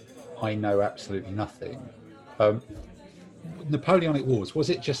I know absolutely nothing. Napoleonic Wars,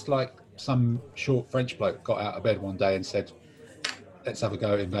 was it just like some short French bloke got out of bed one day and said, let's have a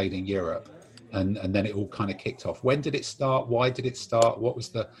go at invading Europe, and then it all kind of kicked off? When did it start? Why did it start? What was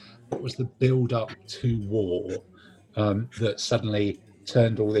the build up to war that suddenly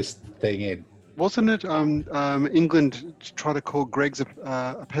turned all this thing in? Wasn't it England tried to call Greggs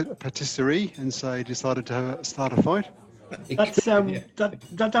a patisserie, and so he decided to start a fight? That's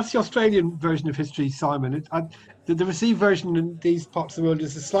the Australian version of history, Simon. The received version in these parts of the world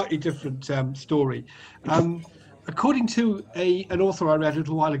is a slightly different story. According to an author I read a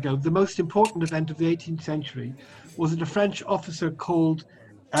little while ago, the most important event of the 18th century was that a French officer called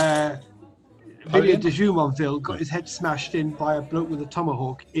Villiers de Jumonville got his head smashed in by a bloke with a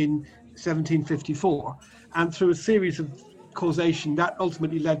tomahawk in 1754, and through a series of causation that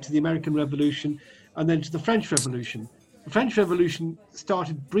ultimately led to the American Revolution and then to the French Revolution. The French Revolution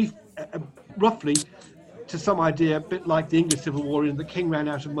started roughly, to some idea, a bit like the English Civil War, in the king ran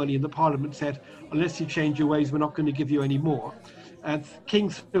out of money and the Parliament said, unless you change your ways, we're not going to give you any more. And the king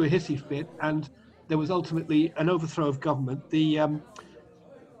threw a hissy fit, and there was ultimately an overthrow of government. The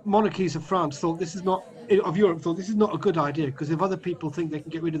monarchies of France thought of Europe thought this is not a good idea, because if other people think they can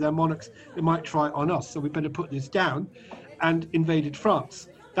get rid of their monarchs, they might try it on us, so we better put this down, and invaded France.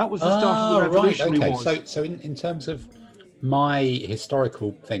 That was the start of the Revolutionary Wars. So in terms of my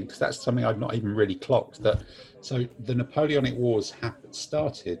historical thing, because that's something I've not even really clocked, so the Napoleonic Wars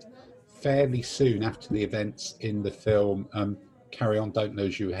started fairly soon after the events in the film Carry On, Don't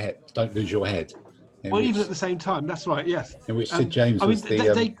Lose Your Head. Even at the same time, that's right, yes. In which Sid James was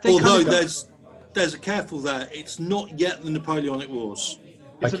although there's a careful there, it's not yet the Napoleonic Wars.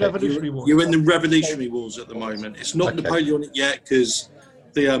 It's a Revolutionary War. You're in the Revolutionary Wars at the moment. It's not Napoleonic yet, because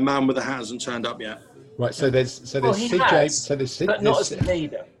the man with the hat hasn't turned up yet. Right, so there's Sid James, but not as a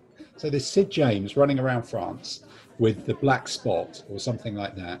leader. So there's Sid James running around France with the black spot or something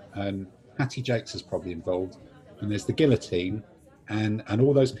like that, and Hattie Jakes is probably involved. and there's the guillotine, and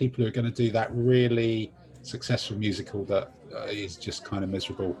all those people who are going to do that really successful musical that is just kind of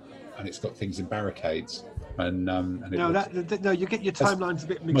miserable, and it's got things in barricades. And it No, looks, no, you get your timelines a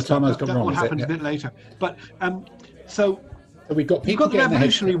bit mixed my up. timeline's gone That wrong, will is it? happen a Yeah. bit later. But so we've got you've people got the getting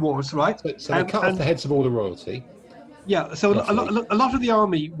Revolutionary their heads, Wars, right? so they cut off the heads of all the royalty. Yeah. So Roughly. a lot of the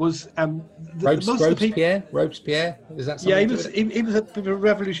army was most of the people. Robespierre, is that something? Yeah, to do with it? he was a bit of a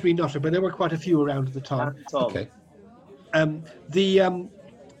revolutionary nutter, but there were quite a few around at the time. Okay.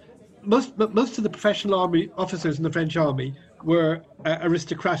 Most of the professional army officers in the French army were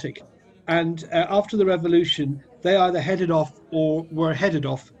aristocratic, and after the revolution, they either headed off or were headed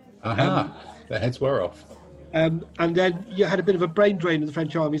off. Their heads were off. And then you had a bit of a brain drain in the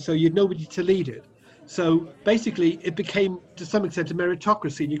French army, so you had nobody to lead it. So basically, it became, to some extent, a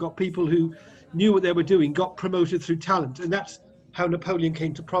meritocracy, and you got people who knew what they were doing, got promoted through talent, and that's how Napoleon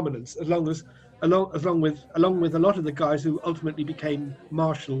came to prominence, along with a lot of the guys who ultimately became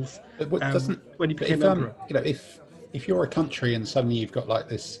marshals when he became emperor. If you're a country and suddenly you've got like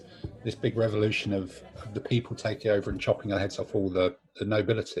this big revolution of the people taking over and chopping their heads off all the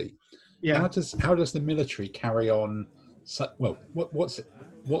nobility, how does the military carry on?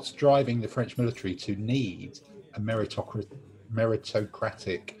 What's driving the French military to need a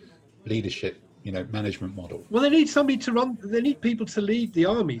meritocratic leadership, management model? Well, they need somebody to run. They need people to lead the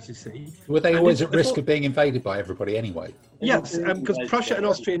armies. You see, were they always at risk of being invaded by everybody anyway? Yes, because Prussia and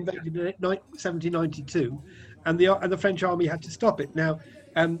Austria invaded in 1792, and the French army had to stop it. Now,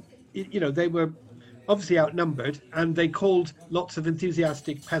 they were obviously outnumbered, and they called lots of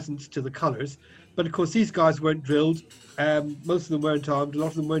enthusiastic peasants to the colours. But of course, these guys weren't drilled. Most of them weren't armed. A lot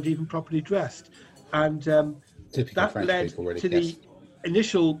of them weren't even properly dressed, and that led to the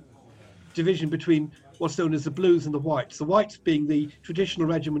initial division between what's known as the Blues and the Whites. The Whites being the traditional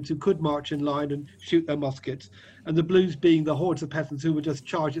regiments who could march in line and shoot their muskets, and the Blues being the hordes of peasants who would just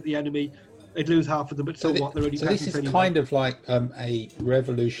charge at the enemy. They'd lose half of them, but they're only peasants anyway. This is kind of like a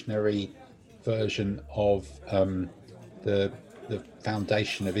revolutionary version of the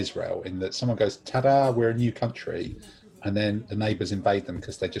foundation of Israel, in that someone goes, "Ta-da, we're a new country," and then the neighbours invade them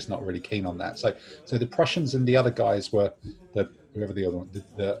because they're just not really keen on that. So the Prussians and the other guys were whoever the other one,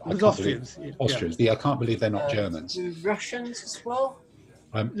 Austrians. Austrians. I can't believe they're not Germans. The Russians as well.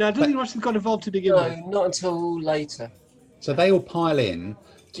 No, I don't think Russians got involved to begin with. No, not until later. So they all pile in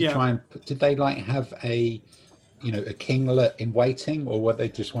to try and. Did they have a king in waiting, or would they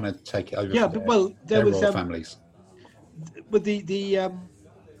just want to take it over? Yeah, there was royal families. With I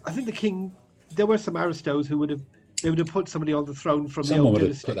think the king, there were some aristos who would have put somebody on the throne from the old dynasty. Someone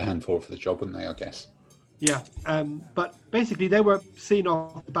would have put their hand forward for the job, wouldn't they? I guess. Yeah, but basically they were seen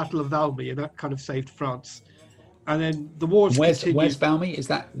off the Battle of Valmy, and that kind of saved France. And then the wars continued. Where's Valmy? Is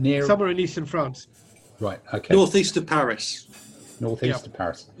that near? Somewhere in eastern France. Right. Okay. Northeast of Paris. Northeast of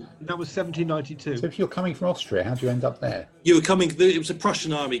Paris. That was 1792. So if you're coming from Austria, how do you end up there? You were coming. It was a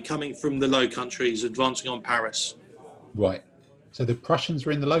Prussian army coming from the Low Countries, advancing on Paris. Right. So the Prussians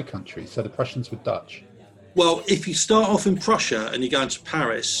were in the Low Countries. So the Prussians were Dutch. Well, if you start off in Prussia and you go into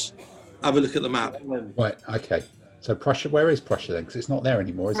Paris, have a look at the map. Right. Okay. So Prussia, where is Prussia then? Because it's not there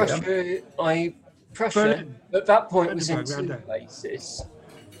anymore, is it? Prussia at that point was in two places.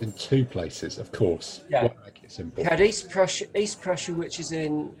 In two places, of course. Yeah. Make it simple. You had East Prussia, which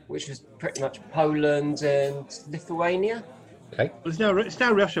was pretty much Poland and Lithuania. Okay. Well, it's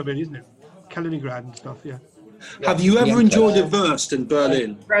now Russia, really, isn't it? Kaliningrad and stuff. Yeah. Have you ever enjoyed a Wurst in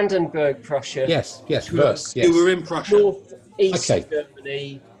Berlin? Brandenburg, Prussia. Yes, Wurst. Yes. You were in Prussia. Northeast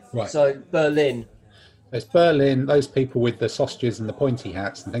Germany. Right. So Berlin. There's Berlin. Those people with the sausages and the pointy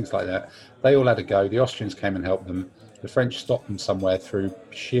hats and things like that, they all had a go. The Austrians came and helped them. The French stopped them somewhere through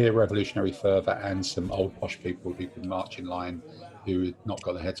sheer revolutionary fervour and some old posh people who could march in line, who had not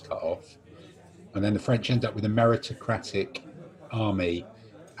got their heads cut off. And then the French ended up with a meritocratic army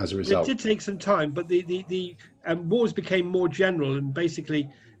as a result. It did take some time, but the wars became more general, and basically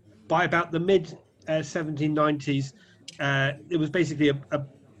by about the mid 1790s, it was basically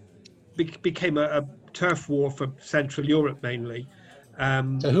became a turf war for Central Europe mainly.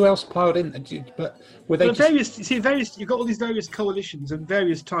 So who else piled in? But were they you've got all these various coalitions, and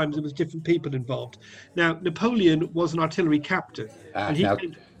various times there was different people involved. Now Napoleon was an artillery captain,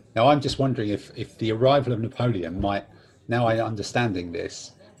 now I'm just wondering if the arrival of Napoleon might, now I'm understanding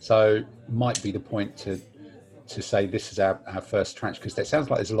this, so might be the point to say this is our first tranche, because it sounds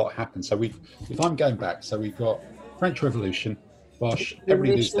like there's a lot happened. So if I'm going back, so we've got French Revolution, Bosh,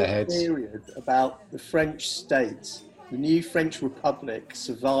 everybody loses their heads. Period about the French state, the new French Republic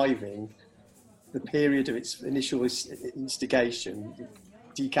surviving the period of its initial instigation,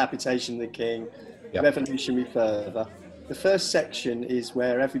 decapitation of the king, Yep. revolutionary fervour. The first section is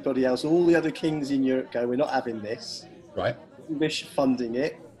where everybody else, all the other kings in Europe go, we're not having this. Right. The English funding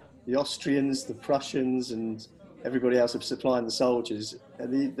it, the Austrians, the Prussians, and everybody else are supplying the soldiers.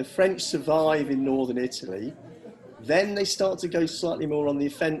 And the French survive in northern Italy. Then they start to go slightly more on the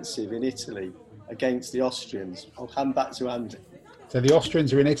offensive in Italy against the Austrians. I'll come back to Andy. So the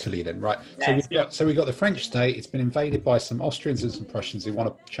Austrians are in Italy then, right? Yes. So we've got the French state. It's been invaded by some Austrians and some Prussians who want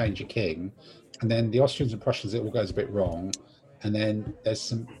to change a king. And then the Austrians and Prussians, it all goes a bit wrong. And then there's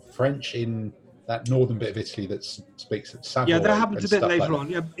some French in that northern bit of Italy that speaks Savoy. Yeah, that happens a bit later on.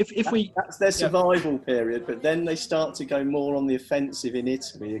 Yeah, That's their survival period, but then they start to go more on the offensive in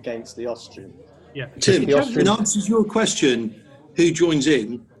Italy against the Austrians. Yeah. Tim, the Austrians- in answer to your question, who joins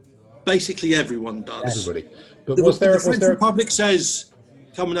in? Basically, everyone does. Everybody. But The French was there Republic says,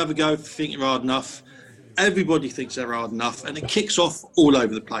 come and have a go if you think you're hard enough. Everybody thinks they're hard enough, and it kicks off all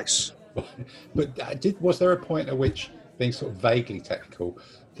over the place. But was there a point at which, being sort of vaguely technical,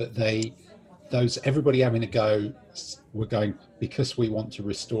 that everybody having a go were going, because we want to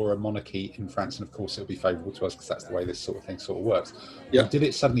restore a monarchy in France, and of course it'll be favourable to us because that's the way this sort of thing sort of works. Yeah. Or did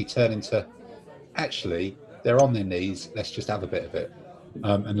it suddenly turn into, actually, they're on their knees, let's just have a bit of it,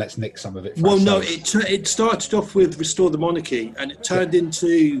 and let's nick some of it for ourselves? No, it started off with restore the monarchy, and it turned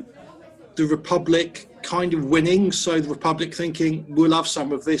into the Republic kind of winning, so the Republic thinking, we'll have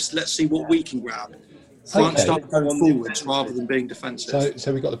some of this, let's see what we can grab. France started going forwards rather than being defensive.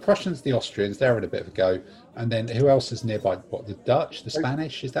 So we've got the Prussians, the Austrians, they're in a bit of a go, and then who else is nearby? What, the Dutch, the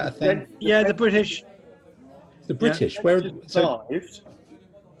Spanish, is that a thing? Yeah, the British. The British, where? So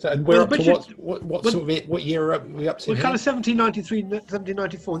and we're Well, up the to British- what year are we up to? We're here? kind of 1793,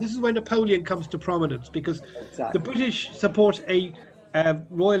 1794. This is where Napoleon comes to prominence because the British support a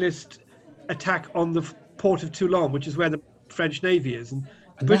royalist attack on the port of Toulon, which is where the French Navy is. And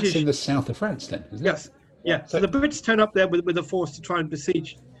And British, that's in the south of France, then, isn't it? yes, yeah. So the Brits turn up there with a force to try and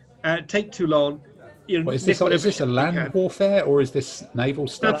besiege, take Toulon. You know, Is nick whatever this a ship they land can. warfare or is this naval An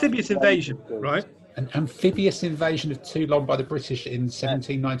stuff? amphibious invasion, right? An amphibious invasion of Toulon by the British in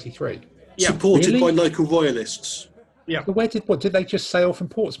 1793. Yeah. Supported Really? by local royalists. Yeah. So did they just sail from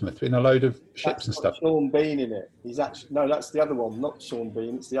Portsmouth in a load of ships and stuff? Sean Bean in it. He's actually that's the other one, not Sean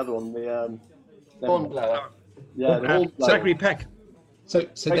Bean. It's the other one. The Hornblower. yeah, the Hornblower. Zachary Peck. So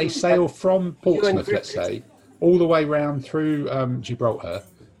they sail from Portsmouth, let's say, all the way round through Gibraltar,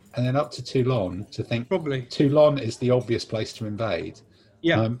 and then up to Toulon to think Probably. Toulon is the obvious place to invade.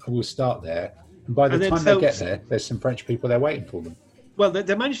 Yeah. And we'll start there. And by the And then time they get there, there's some French people there waiting for them. Well,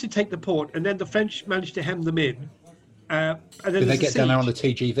 they managed to take the port, and then the French managed to hem them in. And then Did they there's a get down there on the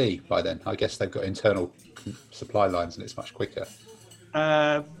siege. TGV by then? I guess they've got internal supply lines and it's much quicker.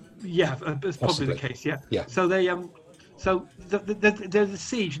 Yeah, that's probably Possibly. the case. Yeah. Yeah. So they so there's a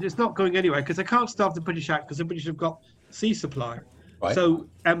siege, and it's not going anywhere because they can't starve the British out because the British have got sea supply. Right. So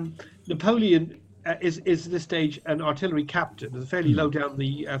Napoleon is at this stage an artillery captain, is fairly low down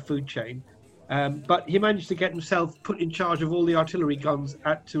the food chain, but he managed to get himself put in charge of all the artillery guns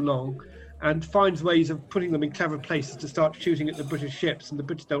at Toulon, and finds ways of putting them in clever places to start shooting at the British ships, and the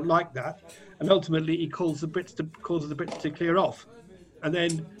Brits don't like that, and ultimately he causes the Brits to clear off, and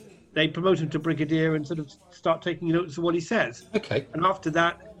then they promote him to brigadier and sort of start taking notice of what he says. Okay. And after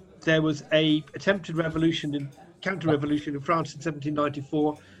that, there was a attempted counter-revolution in France in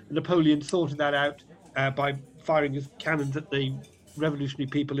 1794. And Napoleon sorted that out by firing his cannons at the revolutionary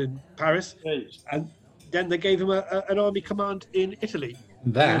people in Paris. And then they gave him an army command in Italy.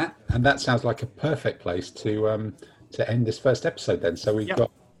 And that sounds like a perfect place to end this first episode then. So we've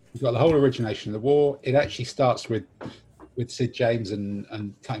got the whole origination of the war. It actually starts with Sid James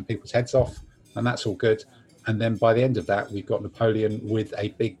and cutting people's heads off, and that's all good. And then by the end of that, we've got Napoleon with a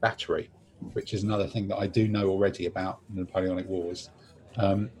big battery, which is another thing that I do know already about the Napoleonic Wars.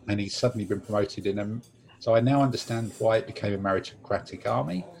 And he's suddenly been promoted in them. So I now understand why it became a meritocratic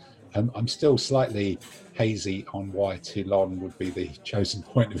army. I'm still slightly hazy on why Toulon would be the chosen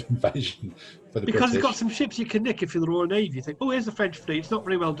point of invasion for the Because British. it's got some ships you can nick if you're the Royal Navy. You think, oh, here's the French fleet. It's not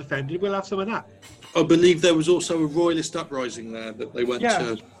very well defended. We'll have some of that. I believe there was also a royalist uprising there that they went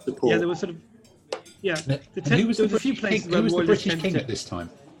to support. Yeah, there was sort of... Yeah. And who was there the was a few British places king? where Who was the royalists British king tended at this time?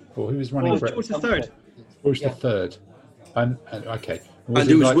 Or who was running to... Britain? George III. George the Third. And okay. And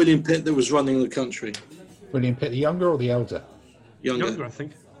it was William Pitt that was running the country. William Pitt, the younger or the elder? Younger, I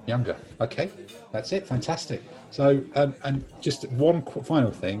think. Younger. Okay, that's it. Fantastic. So, and just one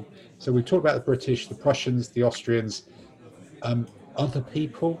final thing. So we've talked about the British, the Prussians, the Austrians. Other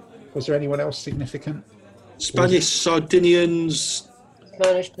people. Was there anyone else significant? Spanish, Sardinians.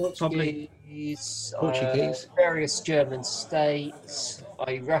 Spanish, Portuguese, Portuguese. various German states.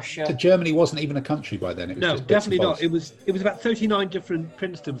 Russia. So Germany wasn't even a country by then. It was No, just bits and definitely not. bobs. It was about 39 different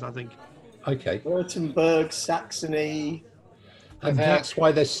princedoms, I think. Okay, Württemberg, Saxony. and that's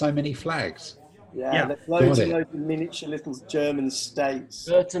why there's so many flags. Yeah, Yeah. there's loads Got and it. loads of miniature little German states.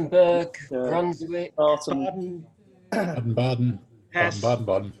 Württemberg, Brunswick. Baden. Baden-Baden, Hesse.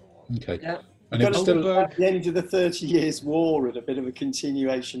 Baden-Baden. Okay, Yeah. and it was still. At the end of the 30 Years' War and a bit of a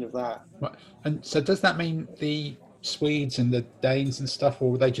continuation of that. Right. And so does that mean the Swedes and the Danes and stuff,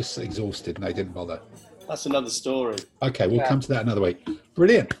 or were they just exhausted and they didn't bother? That's another story. Okay, we'll come to that another week.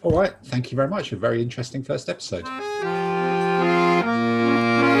 Brilliant. All right. Thank you very much. A very interesting first episode.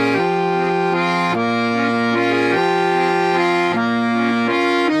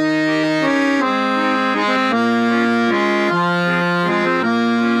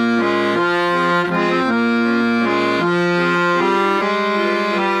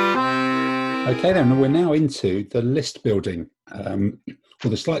 Okay, then we're now into the list building, or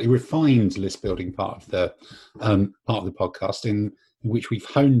the slightly refined list building part of the podcast, in which we've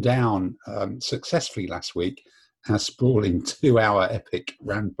honed down successfully last week our sprawling 2-hour epic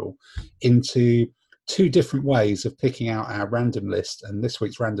ramble into 2 different ways of picking out our random list. And this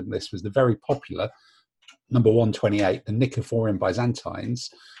week's random list was the very popular number 128, the Nikephorian Byzantines,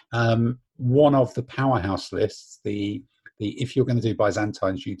 one of the powerhouse lists, the if you're going to do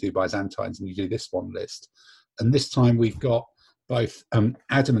Byzantines, you do Byzantines, and you do this one list. And this time we've got both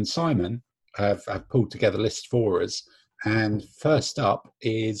Adam and Simon have pulled together lists for us. And first up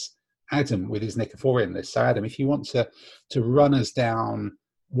is Adam with his Nikephorian list. So Adam, if you want to run us down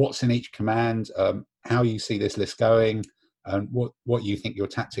what's in each command, how you see this list going, and what you think your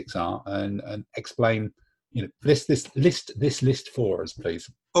tactics are, and explain, this list for us, please.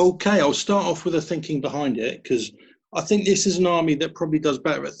 Okay, I'll start off with the thinking behind it, because I think this is an army that probably does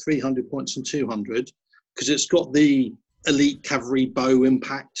better at 300 points than 200, because it's got the elite cavalry bow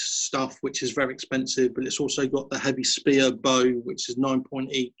impact stuff, which is very expensive, but it's also got the heavy spear bow, which is 9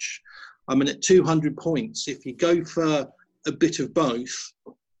 point each. I mean, at 200 points, if you go for a bit of both...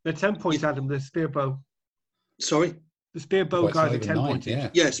 They're 10 points, Adam, the spear bow. Sorry? The spear bow guys are 10 points.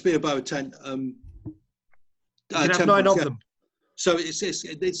 Yeah, spear bow are 10. You can have 9 of them. So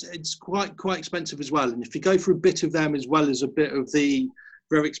it's quite expensive as well. And if you go for a bit of them as well as a bit of the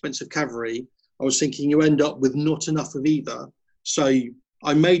very expensive cavalry, I was thinking you end up with not enough of either. So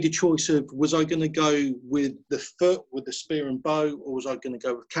I made a choice of, was I going to go with the foot, with the spear and bow, or was I going to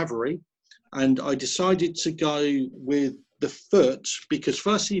go with cavalry? And I decided to go with the foot, because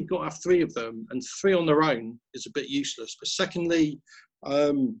firstly, you've got to have 3 of them, and 3 on their own is a bit useless. But secondly,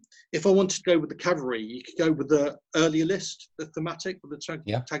 if I wanted to go with the cavalry, you could go with the earlier list, the thematic, with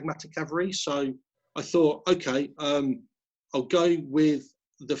the tagmatic cavalry. So I thought, okay, I'll go with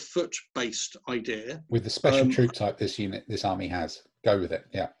the foot-based idea. With the special troop type this army has. Go with it,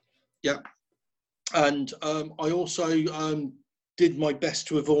 yeah. Yeah. And I also did my best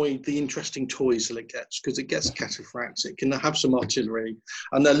to avoid the interesting toys that it gets, because it gets cataphracts, it can have some artillery,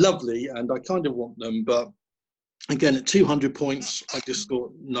 and they're lovely, and I kind of want them, but again, at 200 points, I just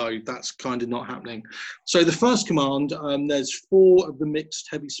thought, no, that's kind of not happening. So the first command, there's 4 of the mixed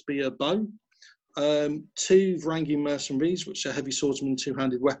heavy spear bow, 2 Varangian mercenaries, which are heavy swordsman,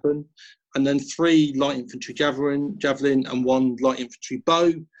 2-handed weapon, and then 3 light infantry javelin, and 1 light infantry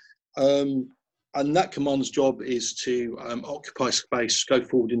bow. And that command's job is to occupy space, go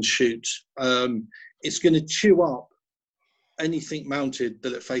forward and shoot. It's going to chew up anything mounted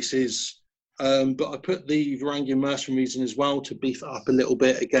that it faces. But I put the Varangian mercenaries in as well to beef it up a little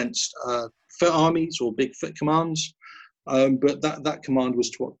bit against foot armies or big foot commands. But that command was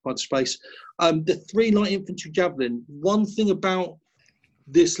to occupy the space. The 3 light infantry javelin, one thing about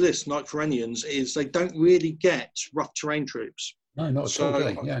this list, Nikephorians, is they don't really get rough terrain troops. No, not at all,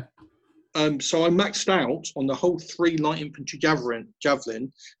 really. Yeah. So I maxed out on the whole 3 light infantry javelin,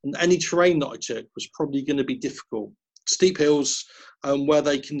 and any terrain that I took was probably going to be difficult. Steep hills, where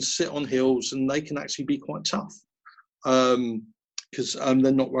they can sit on hills, and they can actually be quite tough, because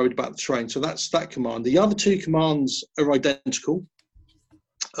they're not worried about the terrain. So that's that command. The other 2 commands are identical.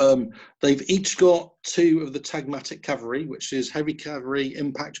 They've each got 2 of the tagmatic cavalry, which is heavy cavalry,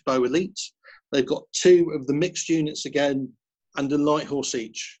 impact bow elite. They've got 2 of the mixed units again, and a light horse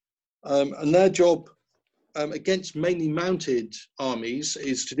each. And their job against mainly mounted armies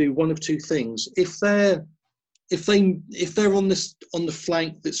is to do one of 2 things. If they're on the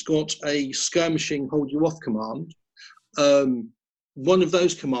flank that's got a skirmishing hold you off command, one of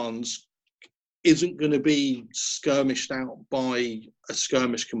those commands isn't going to be skirmished out by a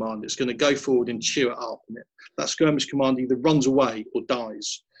skirmish command. It's going to go forward and chew it up, and that skirmish command either runs away or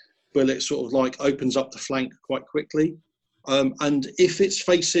dies. But it sort of like opens up the flank quite quickly. And if it's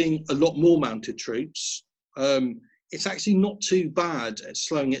facing a lot more mounted troops, it's actually not too bad at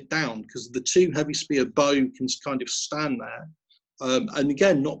slowing it down, because the 2 heavy spear bow can kind of stand there. And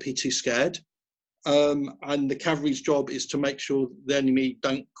again, not be too scared. And the cavalry's job is to make sure the enemy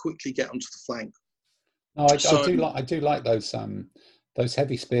don't quickly get onto the flank. No, I do like those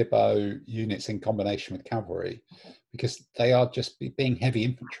heavy spear bow units in combination with cavalry, because they are just being heavy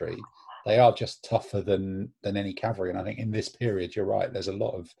infantry. They are just tougher than any cavalry. And I think in this period, you're right. There's a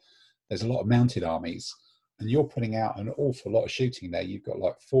lot of mounted armies, and you're putting out an awful lot of shooting there. You've got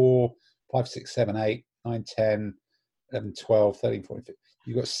like 4, 5, 6, 7, 8, 9, 10, 11, 12, 13, 14, 15.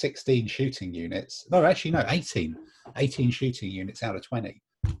 You've got 16 shooting units. No, actually, no, 18 shooting units out of 20.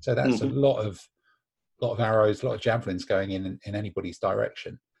 So that's a lot of arrows, a lot of javelins going in anybody's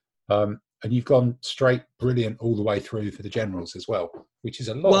direction. And you've gone straight brilliant all the way through for the generals as well, which is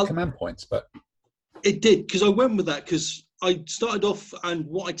a lot of command points. But it did, because I went with that, because I started off, and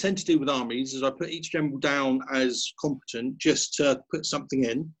what I tend to do with armies is I put each general down as competent, just to put something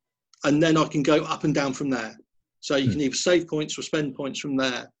in, and then I can go up and down from there. So you can either save points or spend points from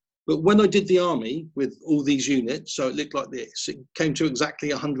there. But when I did the army with all these units, so it looked like this, it came to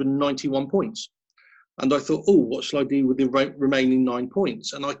exactly 191 points. And I thought, oh, what shall I do with the remaining 9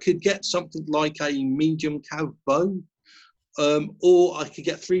 points? And I could get something like a medium cav bow, or I could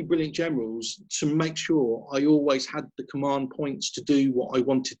get 3 brilliant generals to make sure I always had the command points to do what I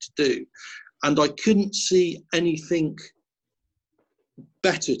wanted to do. And I couldn't see anything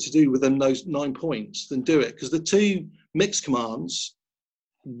better to do with them those 9 points than do it, because the 2 mixed commands,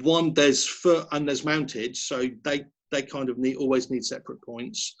 one, there's foot and there's mounted, so they kind of always need separate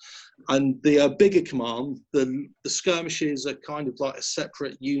points. And the bigger command, the skirmishes are kind of like a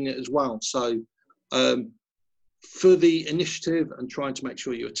separate unit as well. So for the initiative and trying to make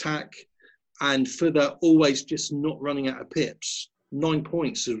sure you attack, and for the always just not running out of pips, 9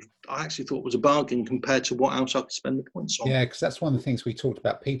 points I actually thought was a bargain compared to what else I could spend the points on. Yeah, because that's one of the things we talked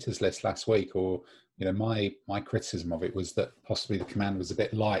about Peter's list last week, or my criticism of it was that possibly the command was a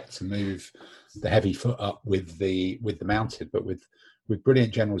bit light to move the heavy foot up with the mounted, but with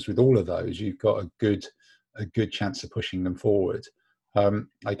brilliant generals with all of those, you've got a good chance of pushing them forward.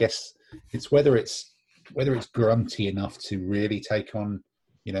 I guess it's whether it's grunty enough to really take on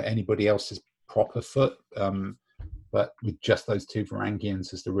anybody else's proper foot. But with just those 2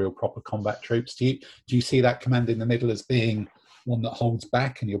 Varangians as the real proper combat troops, do you see that command in the middle as being one that holds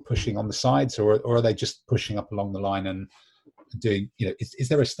back and you're pushing on the sides, or are they just pushing up along the line and doing? Is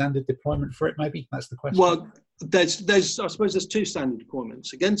there a standard deployment for it? Maybe that's the question. Well, there's I suppose there's 2 standard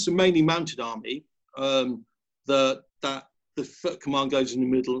deployments against a mainly mounted army. The foot command goes in the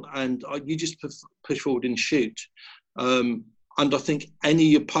middle, and you just push forward and shoot. And I think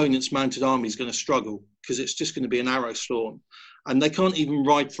any opponent's mounted army is going to struggle, because it's just going to be an arrow storm, and they can't even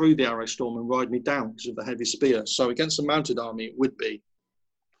ride through the arrow storm and ride me down because of the heavy spear. So against a mounted army, it would be.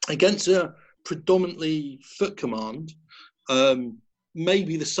 Against a predominantly foot command,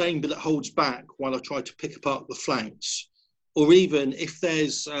 maybe the same, but it holds back while I try to pick apart the flanks. Or even if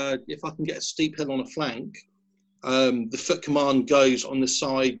there's, if I can get a steep hill on a flank, the foot command goes on the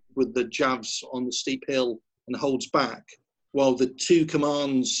side with the javs on the steep hill and holds back, while the 2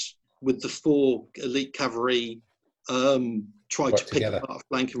 commands with the 4 elite cavalry try to pick apart a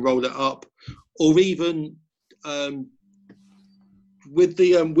flank and roll it up. Or even with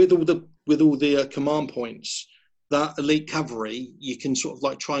all the command points, that elite cavalry, you can sort of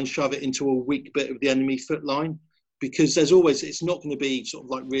like try and shove it into a weak bit of the enemy foot line, because it's not going to be sort of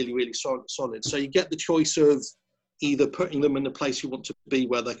like really, really solid. So you get the choice of either putting them in the place you want to be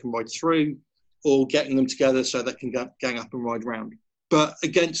where they can ride through, or getting them together so they can gang up and ride round. But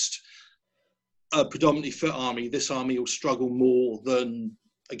against a predominantly foot army, this army will struggle more than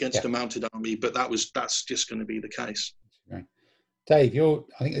against a mounted army, but that's just going to be the case. Okay. Dave,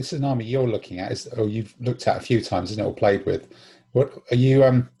 I think this is an army you're looking at, or you've looked at a few times, isn't it, or played with. What are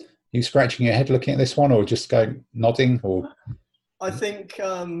you you scratching your head looking at this one, or just going nodding? Or I think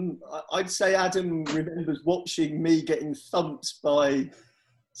I'd say Adam remembers watching me getting thumped by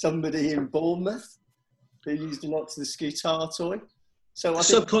somebody in Bournemouth who used a lot to the guitar toy. So I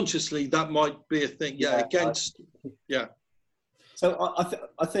subconsciously that might be a thing. So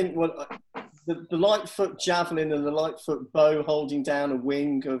I think the Lightfoot javelin and the Lightfoot bow holding down a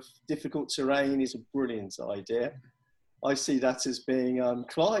wing of difficult terrain is a brilliant idea. I see that as being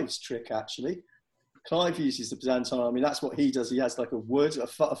Clive's trick, actually. Clive uses the Byzantine army. That's what he does. He has like a wood,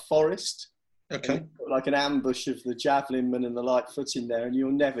 a forest. Okay. Like an ambush of the javelinmen and the Lightfoot in there, and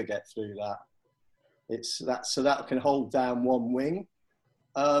you'll never get through that. So that can hold down one wing.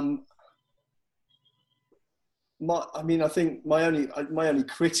 I think my only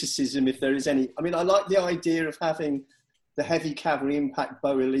criticism, if there is any, I mean, I like the idea of having the heavy cavalry impact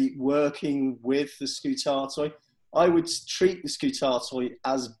bow elite working with the scutatoi. I would treat the scutatoi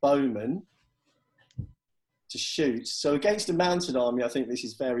as bowmen to shoot. So against a mounted army, I think this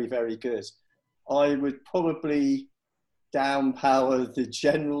is very, very good. I would probably downpower the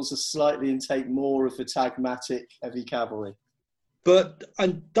generals slightly and take more of the tagmatic heavy cavalry.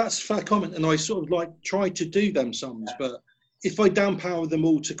 And that's a fair comment, and I sort of like try to do them sums, but if I downpower them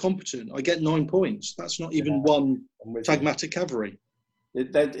all to competent, I get 9 points. That's not even one tagmatic cavalry.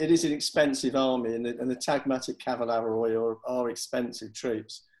 It is an expensive army, and the tagmatic cavalry are expensive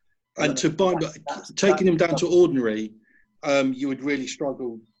troops. And taking them down to ordinary, you would really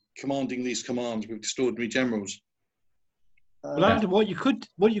struggle commanding these commands with just ordinary generals. Well, Adam, what you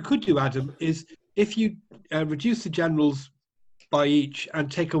could do, Adam, is if you reduce the generals by each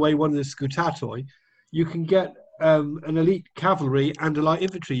and take away one of the scutatoi, you can get an elite cavalry and a light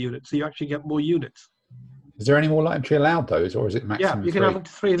infantry unit, so you actually get more units. Is there any more light infantry allowed, those, or is it maximum? Yeah, you can have up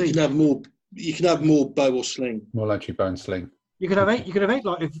to 3 of each. You can have more bow or sling. More light infantry bow and sling. You could have 8. You could have 8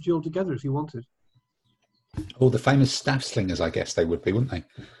 light infantry altogether if you wanted. All the famous staff slingers, I guess they would be, wouldn't they?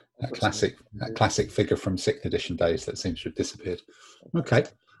 That classic figure from 6th edition days that seems to have disappeared. Okay.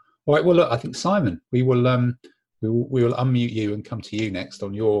 All right. Well, look, I think Simon, we will unmute you and come to you next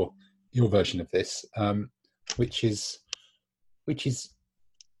on your version of this, which is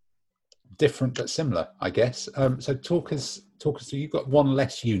different but similar, I guess. So talk us through. You've got one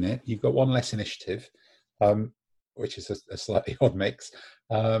less unit, you've got one less initiative, which is a slightly odd mix.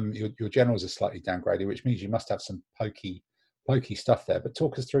 Your generals are slightly downgraded, which means you must have some pokey stuff there. But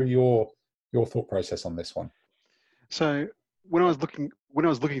talk us through your thought process on this one. So when I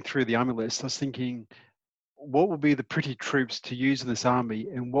was looking through the army list, I was thinking, what would be the pretty troops to use in this army,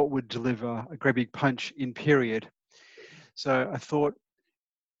 and what would deliver a great big punch in period? So I thought,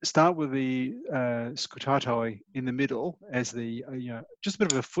 start with the scutatoi in the middle as the just a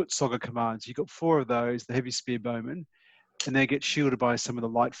bit of a foot soldier commands. You've got 4 of those, the heavy spear bowmen, and they get shielded by some of the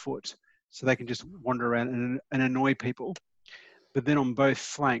light foot, so they can just wander around and annoy people. But then on both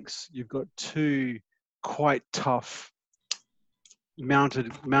flanks, you've got 2 quite tough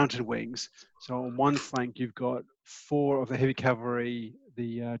mounted wings. So on one flank, you've got 4 of the heavy cavalry,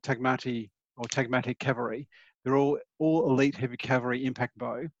 the tagmatic cavalry. They're all elite heavy cavalry impact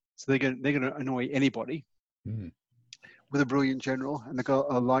bow, so they're going to annoy anybody with a brilliant general, and they've got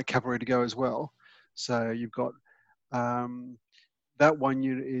a light cavalry to go as well. So you've got that one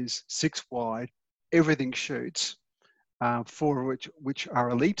unit is 6 wide, everything shoots, 4 of which are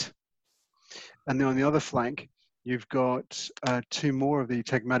elite, and then on the other flank you've got 2 more of the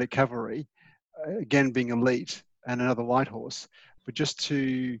tagmatic cavalry, again being elite, and another light horse. But just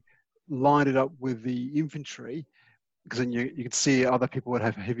to line it up with the infantry, because then you can see other people would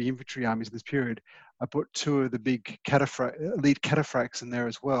have heavy infantry armies in this period. I put 2 of the big elite cataphracts in there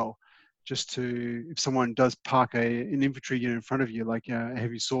as well, just to, if someone does park an infantry unit in front of you, like a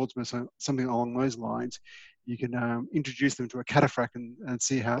heavy swordsman, something along those lines, you can introduce them to a cataphract and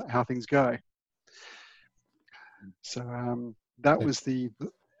see how things go. So that was a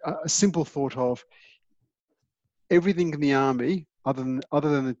simple thought of everything in the army, other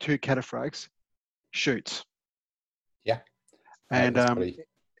than the 2 cataphracts, shoots. Yeah. And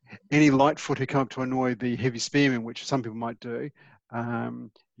any light foot who come up to annoy the heavy spearmen, which some people might do,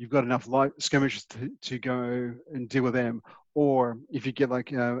 you've got enough light skirmishers to go and deal with them. Or if you get,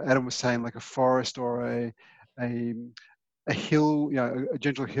 like Adam was saying, like a forest or a hill, a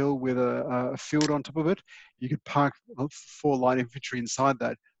gentle hill with a field on top of it, you could park 4 light infantry inside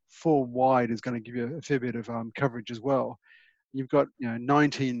that. 4 wide is going to give you a fair bit of coverage as well. You've got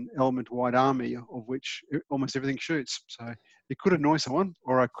 19 element wide army, of which almost everything shoots. So it could annoy someone,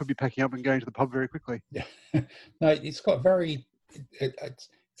 or I could be packing up and going to the pub very quickly. Yeah, no, it's got a very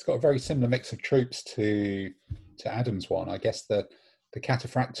similar mix of troops to Adam's one. I guess the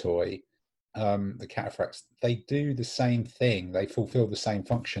cataphractoi, the cataphracts, they do the same thing. They fulfill the same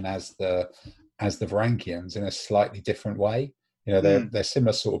function as the Varangians in a slightly different way. They're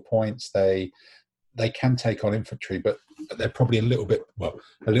similar sort of points. They can take on infantry, but they're probably a little bit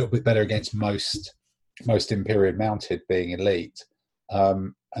better against most Imperial mounted, being elite.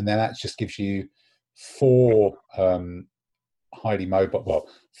 And then that just gives you 4 highly mobile,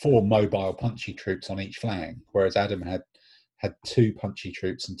 4 mobile punchy troops on each flank, whereas Adam had 2 punchy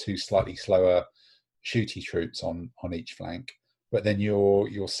troops and 2 slightly slower shooty troops on each flank. But then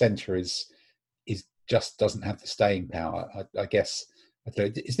your centre is just doesn't have the staying power. I guess.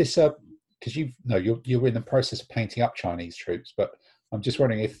 Is this because you're in the process of painting up Chinese troops, but I'm just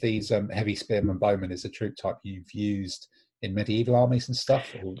wondering if these heavy spearman bowmen is a troop type you've used in medieval armies and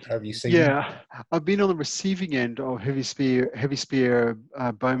stuff, or have you seen them? Yeah, I've been on the receiving end of heavy spear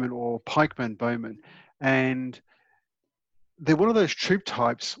bowmen or pikeman bowmen, and they're one of those troop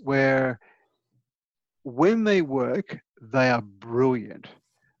types where when they work, they are brilliant.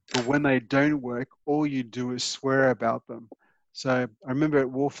 But when they don't work, all you do is swear about them. So I remember at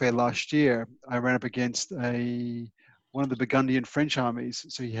warfare last year, I ran up against one of the Burgundian French armies.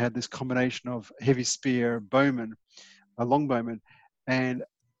 So he had this combination of heavy spear bowmen, a longbowman, and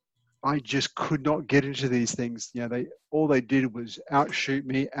I just could not get into these things. You know, all they did was outshoot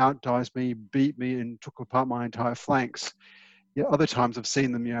me, outdice me, beat me, and took apart my entire flanks. Yeah, other times I've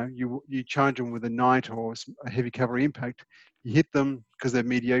seen them. You know, you charge them with a knight or a heavy cavalry impact. You hit them because they're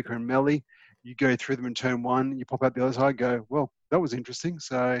mediocre and melee. You go through them in turn one. You pop out the other side. Go, well, that was interesting.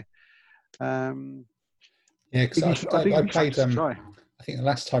 So, yeah, because I played. I think the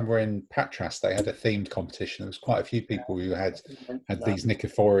last time we were in Patras, they had a themed competition. There was quite a few people who had these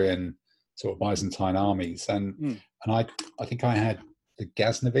Nikephorian sort of Byzantine armies, and I think I had the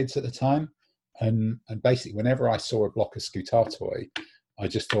Ghaznavids at the time, and basically whenever I saw a block of Scutatoi, I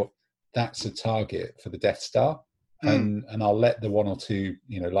just thought that's a target for the Death Star, and I'll let the one or two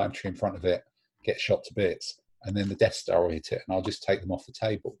light infantry in front of it get shot to bits, and then the Death Star will hit it, and I'll just take them off the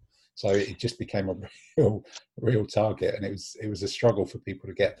table. So it just became a real target, and it was a struggle for people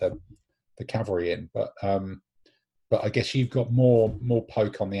to get the cavalry in. But I guess you've got more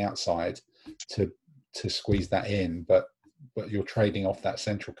poke on the outside to squeeze that in, but you're trading off that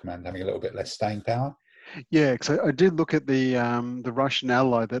central command having a little bit less staying power. Yeah, because I did look at the Russian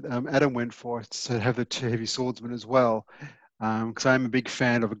ally that Adam went for to have the two heavy swordsmen as well, because I'm a big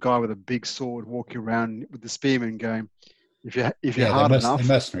fan of a guy with a big sword walking around with the spearmen going. If you're hard enough, they're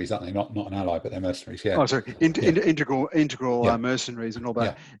mercenaries, aren't they? Not an ally, but they're mercenaries. Yeah. Oh, sorry, integral mercenaries and all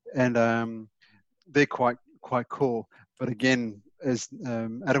that, and they're quite cool. But again, as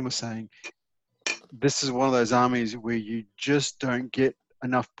Adam was saying, this is one of those armies where you just don't get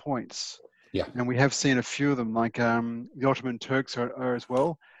enough points. Yeah. And we have seen a few of them, like the Ottoman Turks are as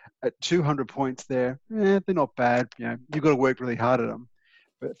well. At 200 points, they're not bad. You've got to work really hard at them.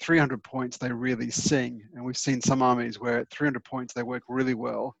 But 300 points, they really sing. And we've seen some armies where at 300 points, they work really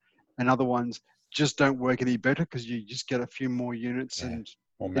well. And other ones just don't work any better because you just get a few more units. And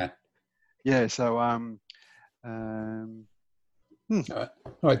more men. Yeah, so... All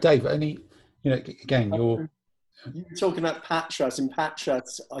right, Dave, again, you were talking about Patras. In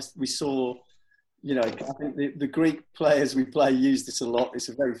Patras, we saw, I think the Greek players we play use this a lot. It's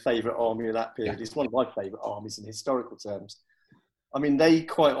a very favourite army of that period. It's one of my favourite armies in historical terms. I mean,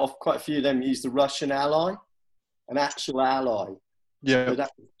 quite a few of them use the Russian ally, an actual ally. Yeah. So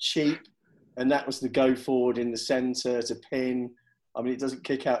that was cheap, and that was the go forward in the centre to pin. I mean, it doesn't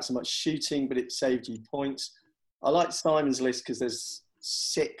kick out so much shooting, but it saved you points. I like Simon's list because there's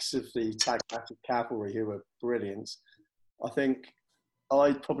 6 of the Tagmatic cavalry who are brilliant. I think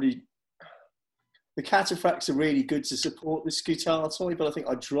the cataphracts are really good to support the Scutatoi, but I think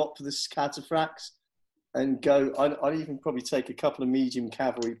I'd drop the cataphracts and go. I'd even probably take a couple of medium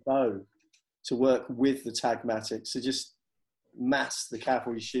cavalry bow to work with the Tagmatics, so just mass the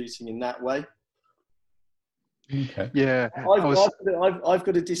cavalry shooting in that way. Okay. Yeah. I've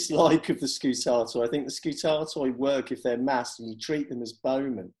got a dislike of the Scutatoi. I think the Scutatoi work if they're massed and you treat them as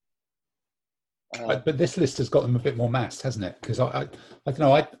bowmen. But this list has got them a bit more massed, hasn't it? Because I don't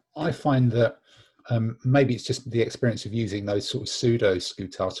know. I find that maybe it's just the experience of using those sort of pseudo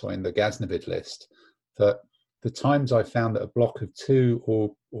Scutatoi in the Ghaznavid list, that the times I found that a block of 2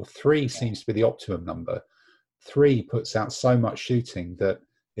 or 3 seems to be the optimum number. 3 puts out so much shooting that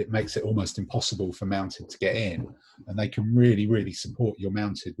it makes it almost impossible for mounted to get in, and they can really, really support your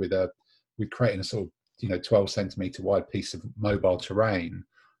mounted with creating a sort of 12 centimetre wide piece of mobile terrain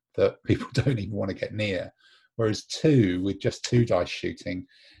that people don't even want to get near. Whereas 2 with just 2 dice shooting,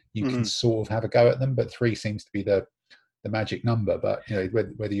 you can sort of have a go at them, but 3 seems to be the magic number. But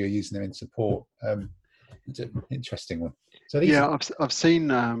whether you're using them in support, it's an interesting one. So I've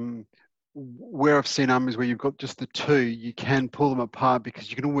seen where I've seen armies where you've got just the 2, you can pull them apart because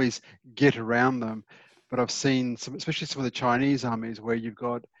you can always get around them. But I've seen especially some of the Chinese armies where you've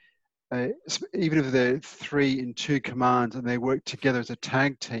got even if they're 3 in 2 commands and they work together as a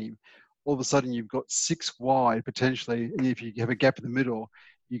tag team, all of a sudden you've got 6 wide potentially, and if you have a gap in the middle,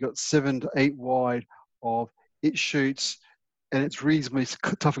 you've got 7 to 8 wide of it shoots, and it's reasonably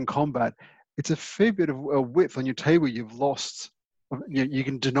tough in combat. It's a fair bit of width on your table you've lost. You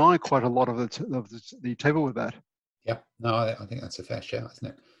can deny quite a lot of the table with that. Yeah, no, I think that's a fair shout, isn't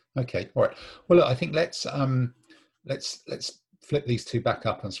it? Okay, all right. Well, look, I think let's flip these two back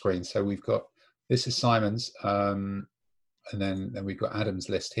up on screen. So we've got, this is Simon's, and then we've got Adam's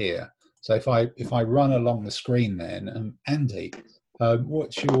list here. So if I run along the screen then, Andy,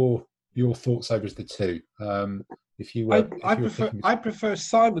 what's your thoughts over the two? If you were, I prefer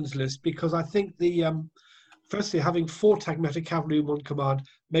Simon's list, because I think firstly, having 4 Tagmatic cavalry in one command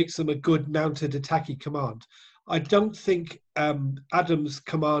makes them a good mounted attacking command. I don't think Adam's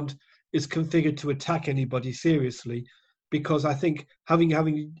command is configured to attack anybody seriously, because I think I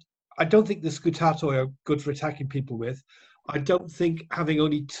don't think the Scutatoi are good for attacking people with. I don't think having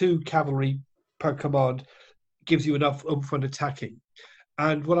only 2 cavalry per command gives you enough oomph when attacking.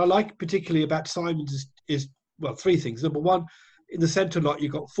 And what I like particularly about Simon's is well, 3 things. Number one, in the centre lot,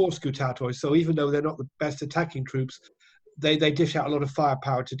 you've got 4 Scutatoi, so even though they're not the best attacking troops, they dish out a lot of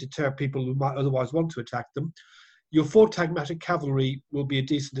firepower to deter people who might otherwise want to attack them. Your 4 Tagmatic cavalry will be a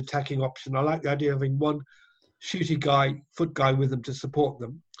decent attacking option. I like the idea of having 1 shooty guy, foot guy with them to support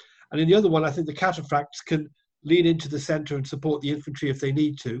them. And in the other one, I think the cataphracts can lean into the centre and support the infantry if they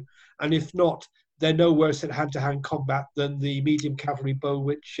need to. And if not, they're no worse at hand-to-hand combat than the medium cavalry bow,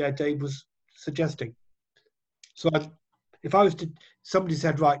 which Dave was suggesting. So if I was to, somebody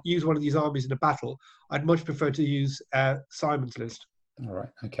said, right, use one of these armies in a battle, I'd much prefer to use Simon's list. All right.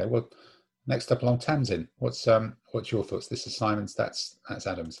 Okay. Well, next up along Tamsin, what's your thoughts? This is Simon's. That's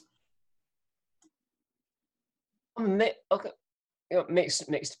Adam's. I've got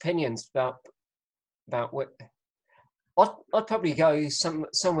mixed opinions about what. I'd probably go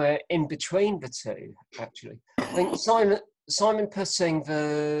somewhere in between the two. Actually, I think Simon putting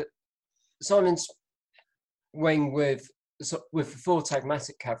Simon's wing with the 4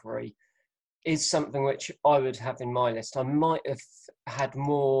 Tagmatic cavalry is something which I would have in my list. I might have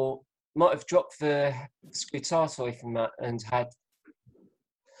dropped the Scutatoi from that and had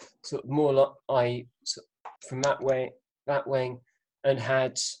sort of more from that wing and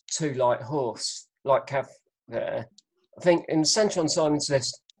had 2 light horse, light cav there. I think in the centre on Simon's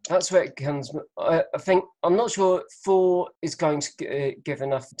list, that's where it comes. I think I'm not sure 4 is going to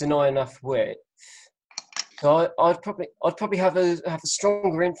deny enough width. So I'd probably have a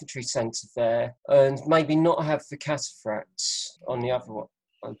stronger infantry centre there, and maybe not have the cataphracts on the other one.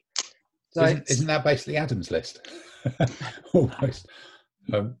 So isn't that basically Adam's list? Almost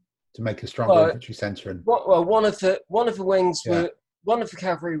to make a stronger infantry centre. And one of the wings one of the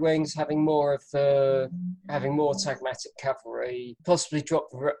cavalry wings having more Tagmatic cavalry, possibly drop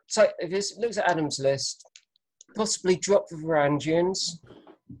the. So if it looks at Adam's list, possibly drop the Varangians.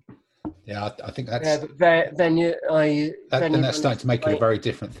 Yeah, I think that's. Yeah, but then that's starting to make it a very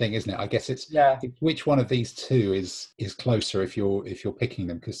different thing, isn't it? I guess it's which one of these two is closer if you're picking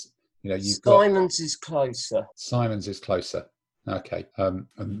them, because you've Simon's is closer. Simon's is closer. Okay,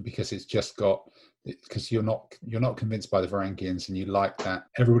 and because it's just got. Because you're not convinced by the Varangians, and you like that.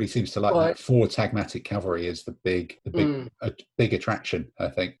 Everybody seems to like that 4 Tagmatic cavalry is the big attraction. I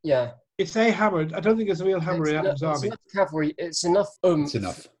think. Yeah, it's a hammer. I don't think it's a real hammer in Adam's army. Enough cavalry. It's enough. It's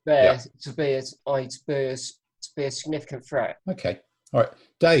enough there to be a significant threat. Okay, all right,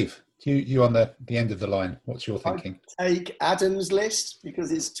 Dave. You on the end of the line. What's your thinking? I take Adam's list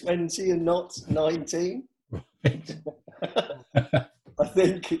because it's 20 and not 19. Right. I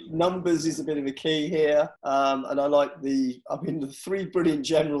think numbers is a bit of a key here, and I like the 3 brilliant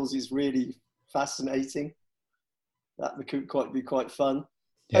generals is really fascinating. That could be quite fun.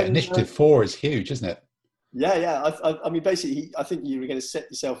 Yeah, initiative 4 is huge, isn't it? Yeah. I mean, basically, I think you were going to set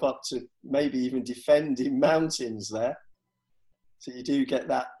yourself up to maybe even defend in mountains there. So you do get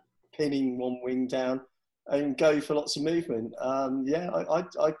that pinning 1 wing down and go for lots of movement.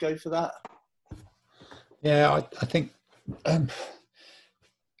 I'd go for that. Yeah, I think.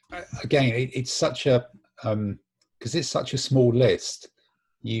 Again, it's such a because it's such a small list.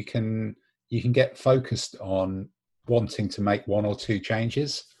 You can get focused on wanting to make 1 or 2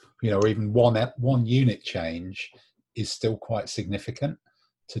 changes, or even one unit change is still quite significant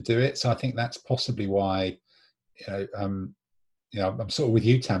to do it. So I think that's possibly why I'm sort of with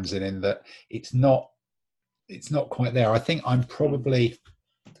you, Tamsin, in that it's not quite there. I think I'm probably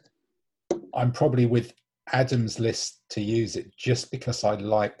with Adam's list to use it just because I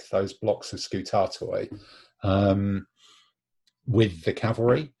like those blocks of Scutatoi with the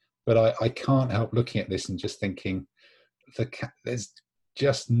cavalry, but I can't help looking at this and just thinking there's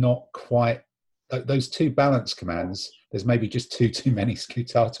just not quite those 2 balance commands. There's maybe just too many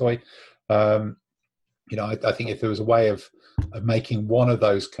Scutatoi. I think if there was a way of making one of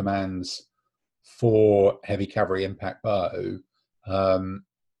those commands for heavy cavalry impact bow and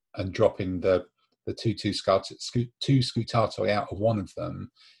dropping the 2 Scutatoi out of one of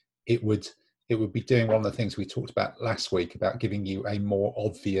them, it would it would be doing one of the things we talked about last week about giving you a more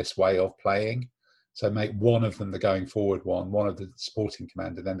obvious way of playing. So make one of them the going forward one of the supporting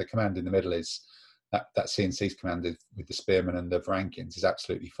command, and then the command in the middle is that CNC's command with the spearmen and the Vrankins is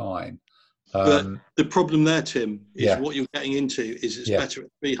absolutely fine. But the problem there, Tim, is Yeah. what you're getting into is it's better at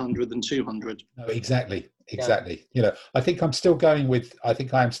 300 than 200. No, exactly. You know, I think I am still going with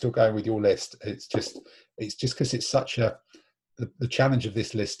your list. It's just because it's such the challenge of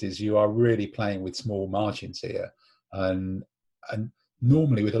this list is you are really playing with small margins here, and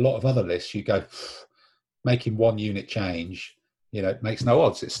normally with a lot of other lists you go making one unit change, you know, it makes no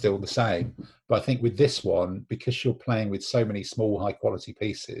odds, it's still the same. But I think with this one, because you're playing with so many small high quality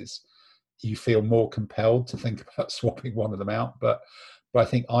pieces, you feel more compelled to think about swapping one of them out. But I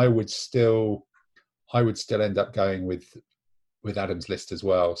think I would still end up going with Adam's list as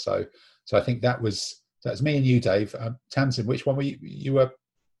well. So I think that's me and you, Dave. Tamsin, which one were you were?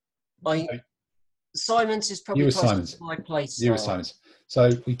 Simon's is probably you were Simon's. My place. You were Simon's. So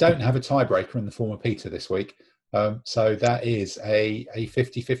we don't have a tiebreaker in the form of Peter this week. So that is a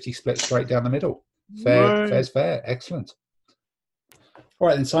 50-50 split straight down the middle. Fair's fair. Excellent. All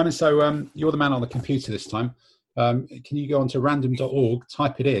right then, Simon. So you're the man on the computer this time. Can you go on to random.org,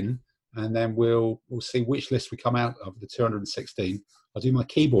 type it in, and then we'll see which list we come out of the 216. I'll do my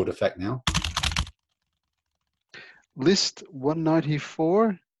keyboard effect now. List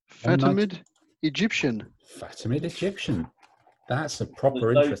 194, Fatimid Egyptian. Fatimid Egyptian. That's a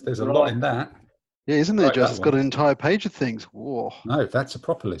proper interest. There's a lot in that. Yeah, isn't there? Right, Just it's got an entire page of things. Whoa. No, that's a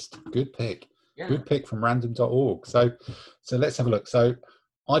proper list. Good pick. Yeah. Good pick from random.org. So let's have a look. So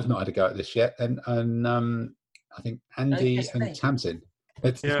I've not had a go at this yet, and I think Andy and Tamsin.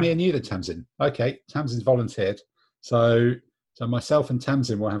 It's me and you that Tamsin. Okay, Tamsin's volunteered. So myself and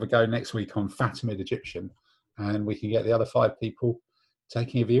Tamsin will have a go next week on Fatimid Egyptian, and we can get the other 5 people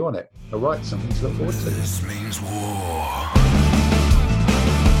taking a view on it. All right, something to look forward to. This means war.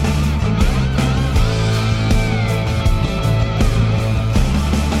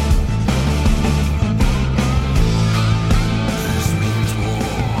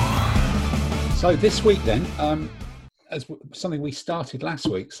 So this week then, as something we started last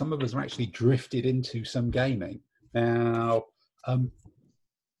week, some of us are actually drifted into some gaming. Now,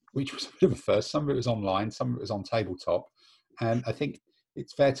 which was a bit of a first. Some of it was online, some of it was on tabletop. And I think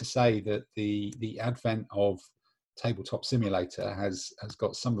it's fair to say that the advent of Tabletop Simulator has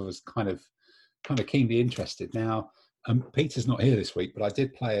got some of us kind of keenly interested. Now, Peter's not here this week, but I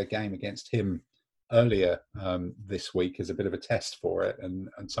did play a game against him earlier this week as a bit of a test for it, and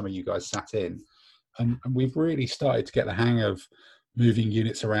some of you guys sat in, and we've really started to get the hang of moving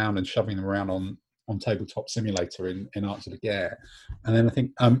units around and shoving them around on Tabletop Simulator in Arts of the Guerre. And then I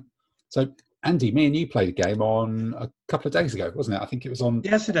think so Andy, me and you played a game on a couple of days ago, wasn't it? I think it was on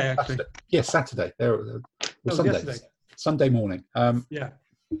yesterday, actually. Saturday. Yeah, Saturday. Sunday morning.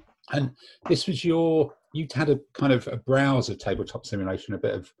 And this was you'd had a kind of a browse of Tabletop Simulation, a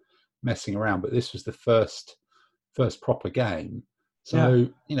bit of messing around, but this was the first proper game. So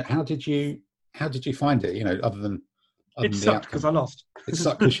you know, how did you find it? You know, other than it sucked because I lost. It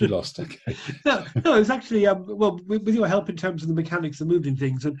sucked because you lost. Okay. No, it was actually well, with your help in terms of the mechanics of moving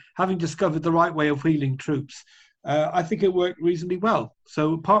things and having discovered the right way of wheeling troops, I think it worked reasonably well.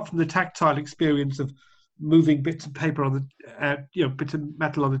 So apart from the tactile experience of moving bits of paper on the bits of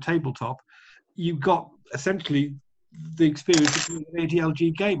metal on the tabletop, you got essentially the experience of an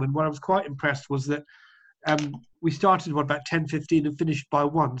ADLG game. And what I was quite impressed was that we started about 10:15 and finished by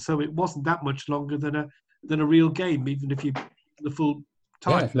 1, so it wasn't that much longer than a real game, even if you the full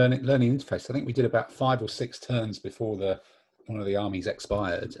time. Yeah, learning interface. I think we did about 5 or 6 turns before one of the armies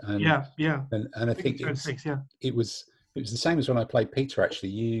expired. And, and I think it was the same as when I played Peter. Actually,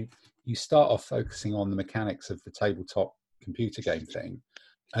 you start off focusing on the mechanics of the tabletop computer game thing,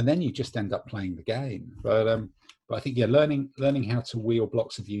 and then you just end up playing the game. But I think learning how to wheel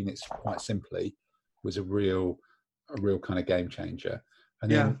blocks of units quite simply was a real kind of game changer.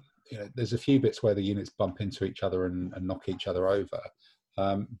 And then there's a few bits where the units bump into each other and knock each other over.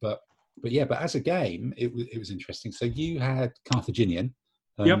 But as a game, it was interesting. So you had Carthaginian,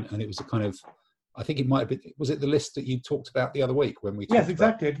 and it was a kind of, I think it might have been, was it the list that you talked about the other week when we talked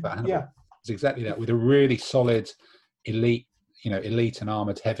about Hannibal? Yeah, it's exactly that, with a really solid elite and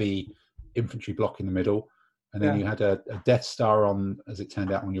armored heavy infantry block in the middle, and then you had a Death Star on, as it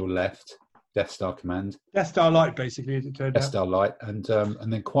turned out, on your left. Death Star command. Death Star Light, basically, as it turned out. Death Star Light, and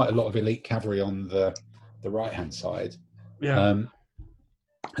then quite a lot of elite cavalry on the right hand side. Yeah. And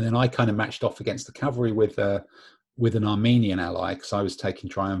then I kind of matched off against the cavalry with an Armenian ally, because I was taking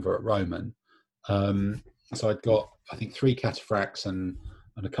Triumvirate Roman. So I'd got, I think, 3 cataphracts and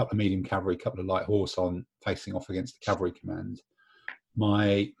and a couple of medium cavalry, a couple of light horse on facing off against the cavalry command.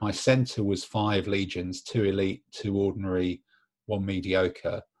 My centre was 5 legions, 2 elite, 2 ordinary, 1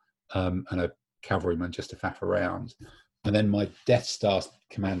 mediocre, and a cavalryman just to faff around. And then my Death Star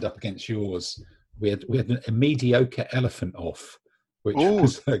command up against yours, we had a mediocre elephant off, which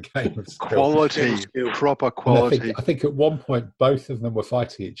was a game of skill. Quality, proper quality. I think at one point both of them were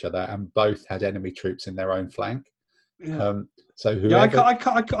fighting each other, and both had enemy troops in their own flank. Yeah. So whoever... I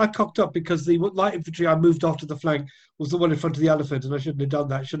cocked up because the light infantry I moved off to the flank was the one in front of the elephant, and I shouldn't have done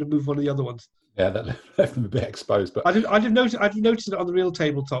that. I should have moved one of the other ones. Yeah, that left them a bit exposed. But I didn't notice it on the real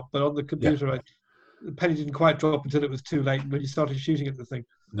tabletop, but on the computer, the penny didn't quite drop until it was too late when you started shooting at the thing.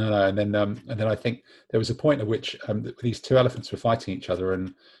 No, and then I think there was a point at which these 2 elephants were fighting each other,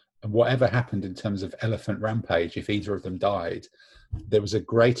 and whatever happened in terms of elephant rampage, if either of them died, there was a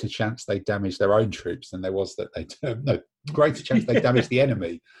greater chance they damaged their own troops than there was that greater chance they damaged the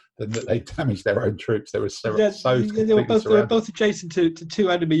enemy than that they damaged their own troops. They were they were both adjacent to 2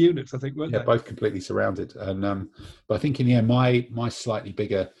 enemy units, I think, weren't they? Yeah, both completely surrounded. And but I think in the end, my slightly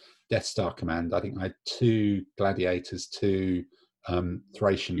bigger Death Star command, I think I had 2 gladiators, 2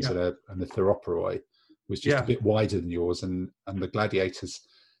 Thracians, and the Theroporoi was just a bit wider than yours, and the gladiators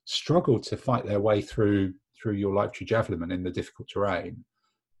struggled to fight their way through your light javelin in the difficult terrain,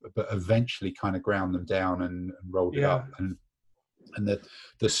 but eventually kind of ground them down and rolled it up. And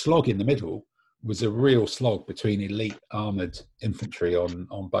the slog in the middle was a real slog between elite armoured infantry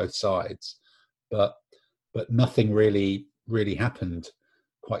on both sides, but nothing really happened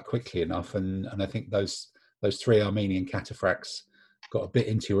quite quickly enough. And I think those 3 Armenian cataphracts got a bit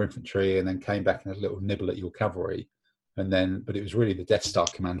into your infantry and then came back and had a little nibble at your cavalry. But it was really the Death Star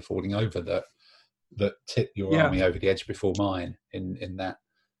command falling over that tipped your army over the edge before mine in that.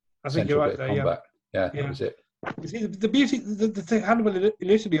 I think you're right there. Combat. Yeah, that was it. You see, the beauty, the Hannibal in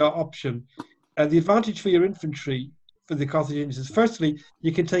Italy option, the advantage for your infantry for the Carthaginians is, firstly,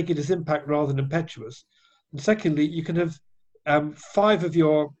 you can take it as impact rather than impetuous, and secondly, you can have 5 of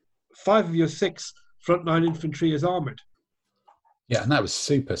your 6 frontline infantry as armoured. Yeah, and that was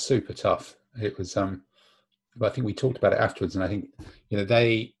super tough. It was. But I think we talked about it afterwards, and I think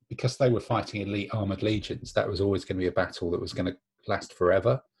because they were fighting elite armoured legions, that was always going to be a battle that was going to last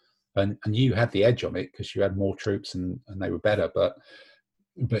forever. And you had the edge on it because you had more troops and they were better, but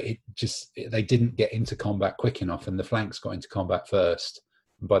they didn't get into combat quick enough, and the flanks got into combat first.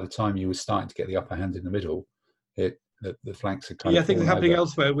 And by the time you were starting to get the upper hand in the middle, the flanks had kind of things are happening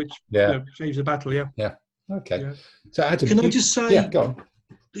elsewhere, which changed the battle. Yeah. Okay. Yeah. So Adam, can I just say? Yeah, go on.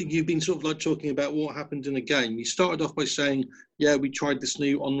 You've been sort of like talking about what happened in a game. You started off by saying, we tried this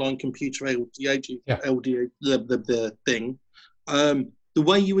new online computer LDG, the thing. The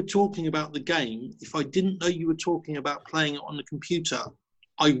way you were talking about the game, if I didn't know you were talking about playing it on the computer,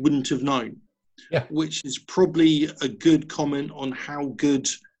 I wouldn't have known. Yeah. Which is probably a good comment on how good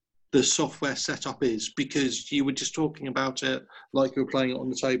the software setup is, because you were just talking about it like you were playing it on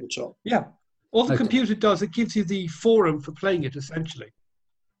the tabletop. Yeah. All the computer does, it gives you the forum for playing it, essentially.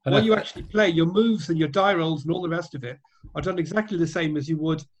 When you actually play, your moves and your die rolls and all the rest of it are done exactly the same as you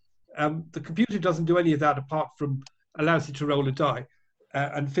would. The computer doesn't do any of that apart from allows you to roll a die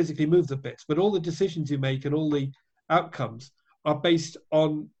and physically move the bits. But all the decisions you make and all the outcomes are based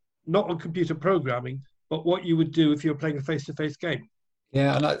on not on computer programming, but what you would do if you were playing a face-to-face game.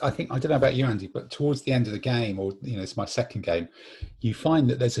 Yeah, and I think, I don't know about you, Andy, but towards the end of the game, or it's my second game, you find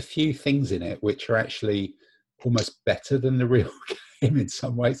that there's a few things in it which are actually almost better than the real game in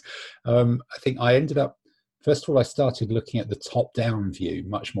some ways. I think I ended up, first of all, I started looking at the top-down view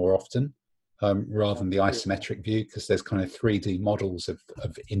much more often, rather than the isometric view, because there's kind of 3D models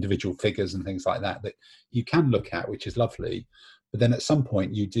of individual figures and things like that you can look at, which is lovely. But then at some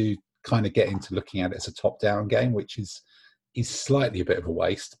point you do kind of get into looking at it as a top-down game, which is slightly a bit of a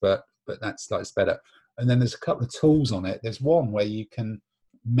waste, but that's better. And then there's a couple of tools on it. There's one where you can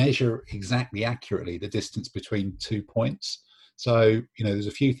measure exactly accurately the distance between 2 points. So, there's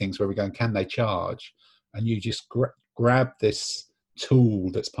a few things where we're going, can they charge? And you just grab this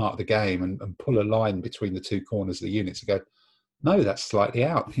tool that's part of the game and pull a line between the 2 corners of the units and go, no, that's slightly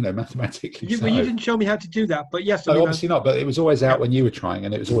out, mathematically. Well, you didn't show me how to do that, but yes. No, obviously not, but it was always out when you were trying,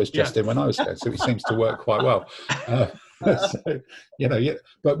 and it was always just in when I was there, so it seems to work quite well.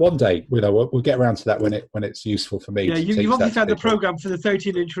 But one day, we'll get around to that when it's useful for me. Yeah, you've obviously found the program for the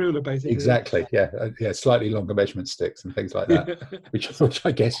 13-inch ruler, basically. Exactly. Yeah, slightly longer measurement sticks and things like that, which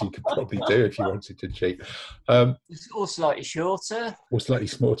I guess you could probably do if you wanted to cheat. Or slightly shorter. Or slightly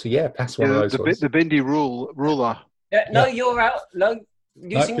smarter. Yeah, pass one of those ones. The bendy ruler. You're out. No, you're out. You're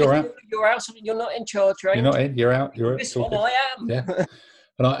out. You're out. You're not in charge, right? You're not in. You're out. You're this one I am. Yeah.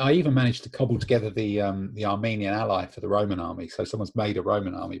 And I even managed to cobble together the Armenian ally for the Roman army. So someone's made a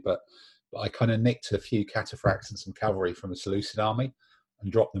Roman army, but I kind of nicked a few cataphracts and some cavalry from the Seleucid army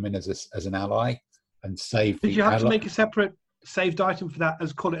and dropped them in as an ally and saved. Did you have to make a separate saved item for that,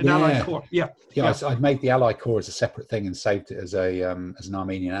 as call it an ally corps? Yeah. I'd made the ally corps as a separate thing and saved it as an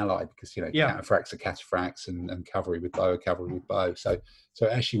Armenian ally because cataphracts are cataphracts and cavalry with bow, cavalry with bow. So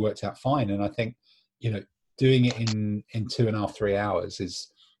it actually worked out fine. And I think doing it in 2.5-3 hours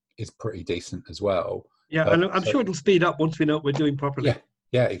is pretty decent as well. Yeah, and I'm sure it'll speed up once we know what we're doing properly.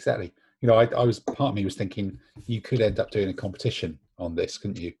 Yeah, exactly. Part of me was thinking you could end up doing a competition on this,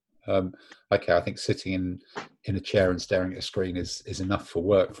 couldn't you? I think sitting in a chair and staring at a screen is enough for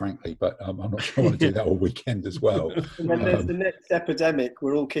work, frankly. But I'm not sure I want to do that all weekend as well. And then there's the next epidemic.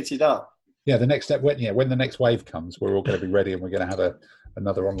 We're all kitted up. Yeah, the next step. When the next wave comes, we're all going to be ready, and we're going to have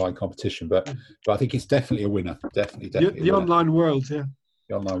another online competition. But I think it's definitely a winner. Definitely. The online world, yeah.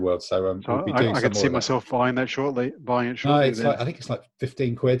 The online world. So we'll be doing I can see myself buying it shortly. No, I think it's like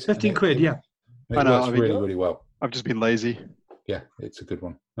 15 quid. 15 quid, yeah. It works really well. I've just been lazy. Yeah, it's a good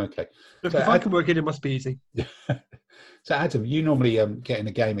one. Okay. Look, if I can work it must be easy. So, Adam, you normally get in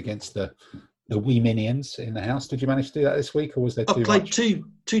a game against the wee minions in the house. Did you manage to do that this week, or was there too much? I played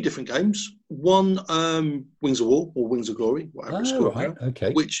two different games. One, Wings of War or Wings of Glory, whatever it's called. Right.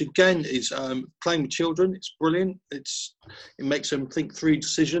 Okay. Which again is playing with children. It's brilliant. It makes them think through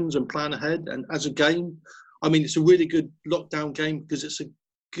decisions and plan ahead. And as a game, I mean, it's a really good lockdown game because it's a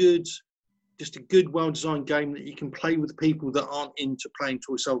good, well-designed game that you can play with people that aren't into playing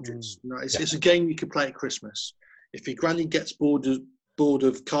toy soldiers. It's a game you can play at Christmas. If your granny gets bored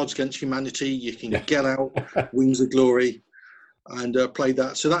of Cards Against Humanity, you can get out Wings of Glory and play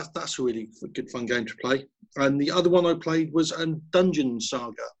that. So that's a really good fun game to play. And the other one I played was Dungeon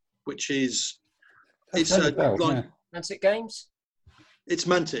Saga, which is Mantic Games. It's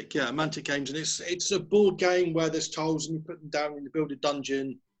Mantic Games, and it's a board game where there's tiles and you put them down and you build a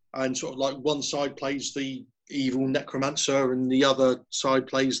dungeon, and sort of like one side plays the evil necromancer and the other side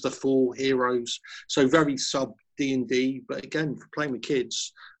plays the 4 heroes. So very sub D&D, but again, for playing with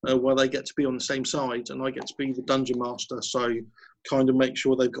kids, where they get to be on the same side and I get to be the dungeon master. So kind of make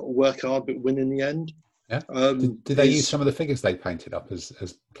sure they've got to work hard but win in the end. Yeah. Did they use some of the figures they painted up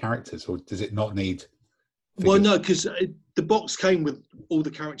as characters, or does it not need figures? Well, no, because the box came with all the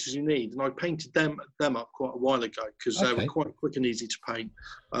characters you need, and I painted them up quite a while ago because they were quite quick and easy to paint.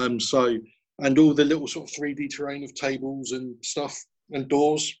 And all the little sort of 3D terrain of tables and stuff and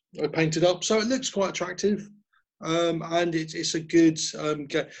doors I painted up, so it looks quite attractive. And it's a good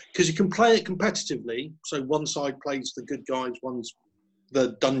game because you can play it competitively. So one side plays the good guys, one's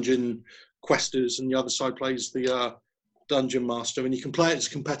the dungeon questers, and the other side plays the dungeon master. And you can play it as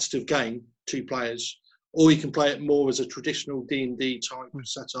a competitive game, 2 players, or you can play it more as a traditional D&D type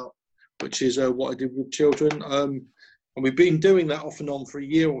setup, which is what I did with children. And we've been doing that off and on for a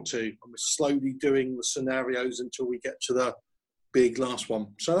year or 2, and we're slowly doing the scenarios until we get to the big last one.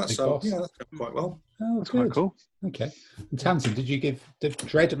 So that's going quite well. Oh, that's quite cool. Okay. And Tamsin, did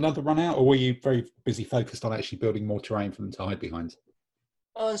Dread another run out, or were you very busy focused on actually building more terrain for them to hide behind?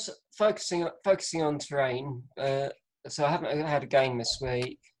 I was focusing on terrain, so I haven't had a game this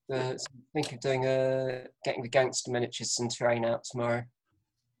week. I think of getting the gangster miniatures and terrain out tomorrow.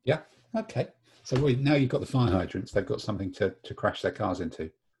 Yeah. Okay. So now you've got the fire hydrants. They've got something to crash their cars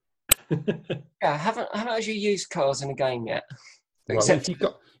into. Yeah, I haven't actually used cars in a game yet. Right, if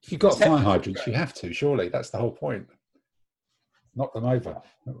you've got fire hydrants, you have to. Surely that's the whole point. Knock them over.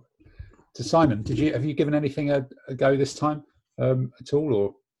 So Simon, have you given anything a go this time at all,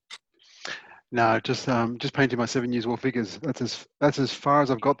 or? No, just painting my 7 Years' War figures. That's as far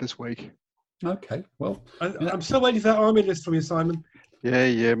as I've got this week. Okay, well, I'm still waiting for that army list from you, Simon.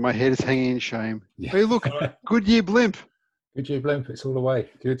 Yeah, my head is hanging in shame. Yeah. Hey, look, Goodyear blimp. Goodyear blimp, it's all away.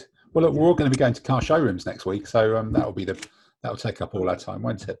 Good. Well, look, we're all going to be going to car showrooms next week, so that'll take up all our time,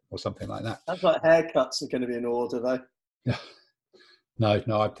 won't it, or something like that. Sounds like haircuts are going to be in order, though. Yeah. No,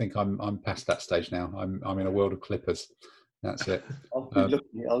 I think I'm past that stage now. I'm in a world of clippers. That's it.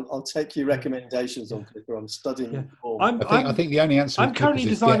 I'll take your recommendations on Clipper. I'm studying. Yeah. I think the only answer. I'm currently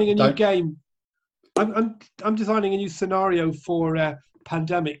designing a new game. I'm designing a new scenario for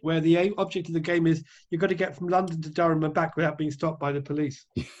Pandemic, where the object of the game is you've got to get from London to Durham and back without being stopped by the police.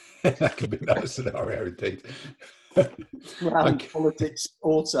 That could be another scenario indeed. Grand Politics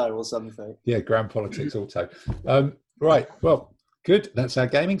Auto or something. Yeah, Grand Politics Auto. Right. Well, good. That's our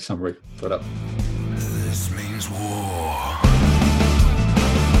gaming summary. Put up. This means war.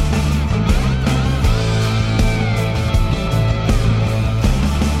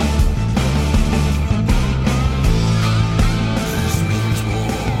 This means war.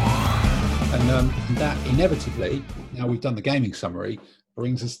 and that inevitably, now we've done the gaming summary,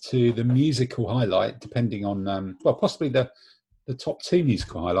 brings us to the musical highlight, depending on, possibly the top 2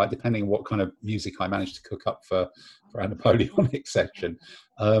 musical highlight, depending on what kind of music I managed to cook up for our Napoleonic section,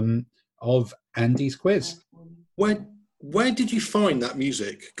 of Andy's quiz. Where did you find that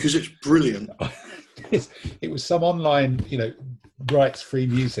music? Because it's brilliant. It was some online, rights-free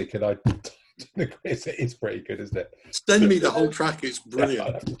music, and I the quiz. It is pretty good, isn't it? Send me the whole track. It's brilliant.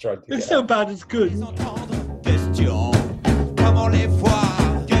 I'll have to try and dig It's it so out. bad, it's good. Question, comment les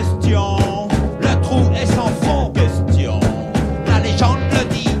voir? Question, le trou est sans fond. Question, la légende le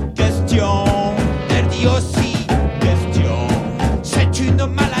dit. Question, elle dit aussi. Question, c'est une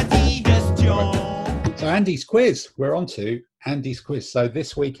maladie. Question. So Andy's quiz. We're on to Andy's quiz. So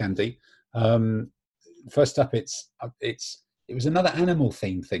this week, Andy, first up, it was another animal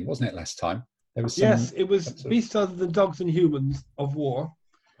themed thing, wasn't it? Last time there was Yes, it was Beasts Other Than Dogs and Humans of War.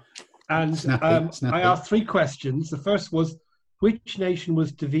 And Snappy. I asked 3 questions. The first was, which nation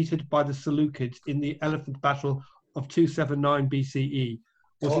was defeated by the Seleucids in the Elephant Battle of 279 BCE?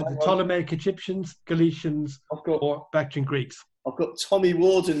 Was it the Ptolemaic Egyptians, Galatians, or Bactrian Greeks? I've got Tommy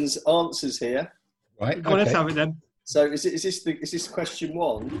Warden's answers here. Right. Go on, let's have it then. So is this question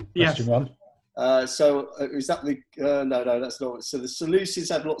 1? Yes. Question 1. Is that the no, that's not. So the Seleucids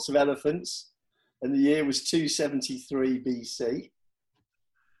had lots of elephants, and the year was 273 BC,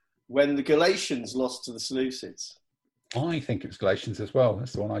 when the Galatians lost to the Seleucids. I think it was Galatians as well.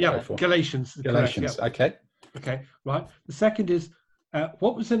 That's the one I go for. Galatians. Galatians. Correct, Okay. Okay, right. The second is,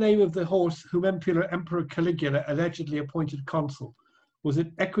 what was the name of the horse whom Emperor Caligula allegedly appointed consul? Was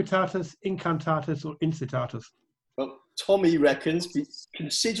it Equitatus, Incantatus, or Incitatus? Well, Tommy reckons,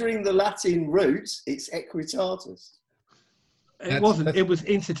 considering the Latin roots, it's Equitatus. It wasn't. It was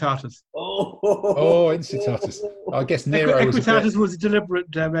Incitatus. Oh, Incitatus. I guess Nero was Equitatus was a deliberate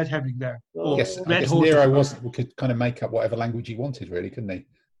red herring there. Oh. I guess horse. Nero could kind of make up whatever language he wanted, really, couldn't he?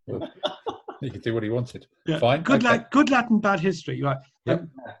 Well, he could do what he wanted. Yeah. Fine. Good, okay. good Latin, bad history. Right. Yep.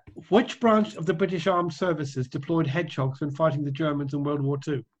 Which branch of the British Armed Services deployed hedgehogs when fighting the Germans in World War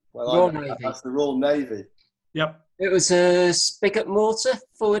II? Well, that's the Royal Navy. Yep. It was a spigot mortar,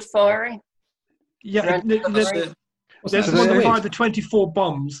 forward firing. Yeah. There's one that fired the 24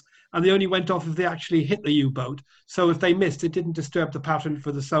 bombs, and they only went off if they actually hit the U-boat. So if they missed, it didn't disturb the pattern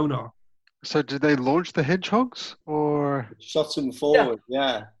for the sonar. So did they launch the hedgehogs, or Shot them forward?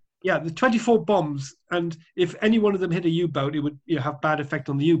 Yeah. Yeah, the 24 bombs, and if any one of them hit a U-boat, it would have bad effect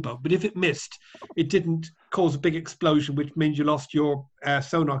on the U-boat. But if it missed, it didn't cause a big explosion, which means you lost your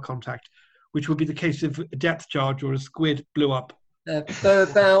sonar contact, which would be the case if a depth charge or a squid blew up. They're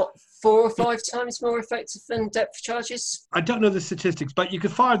about 4 or 5 times more effective than depth charges. I don't know the statistics, but you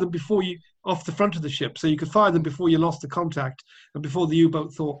could fire them off the front of the ship. So you could fire them before you lost the contact and before the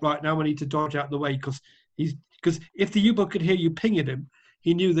U-boat thought, right, now I need to dodge out of the way, because if the U-boat could hear you ping at him,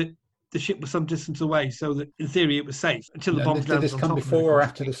 he knew that the ship was some distance away, so that in theory it was safe until the bombs landed on top of it. Did this come before or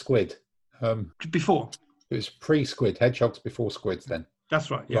after the squid? Before. It was pre-squid, hedgehogs before squids then. That's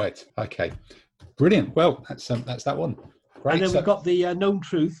right. Yeah. Right, okay. Brilliant. Well, that's that one. Great. And then we've got the known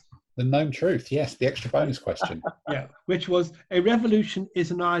truth. The known truth, yes, the extra bonus question. Yeah, which was, a revolution is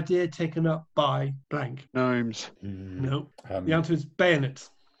an idea taken up by blank. gnomes? No. The answer is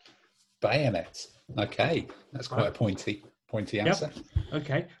bayonets. Bayonets. Okay, that's quite a pointy answer.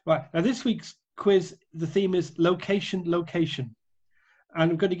 Okay, right. Now this week's quiz, the theme is location.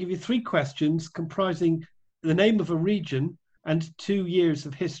 And I'm going to give you 3 questions comprising the name of a region and 2 years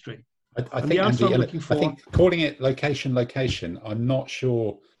of history. I think, Andy, I think calling it location, I'm not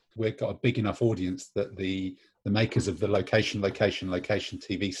sure we've got a big enough audience that the makers of the location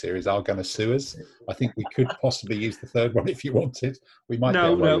TV series are going to sue us. I think we could possibly use the third one if you wanted. We might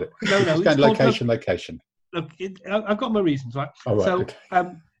No. Just going location. Look, I've got my reasons, right? Oh, right, so okay.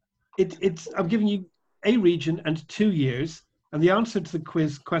 I'm giving you a region and 2 years, and the answer to the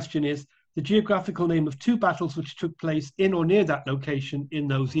quiz question is the geographical name of 2 battles which took place in or near that location in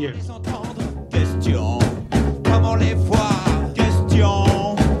those years. Question, comment les voir?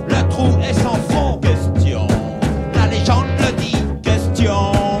 Question, le trou est sans fond. Question, la légende le dit.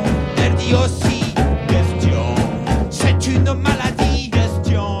 Question, elle dit aussi. Question, c'est une maladie.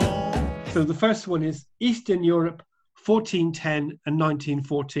 Question. So the first one is Eastern Europe, 1410 and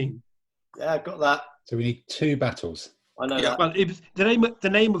 1914. Yeah, got that. So we need 2 battles. I know that. Well, it was the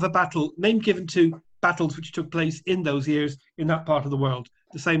name of a battle, name given to battles which took place in those years in that part of the world.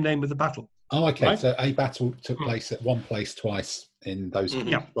 The same name of the battle. Oh, okay. Right? So a battle took place at one place twice in those.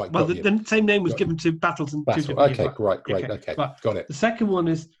 Yeah. Right, well, the same name was given to battles in 2 different years. Okay, great. Okay, right. Got it. The second one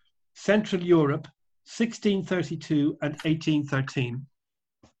is Central Europe, 1632 and 1813.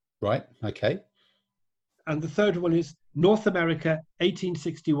 Right. Okay. And the third one is North America,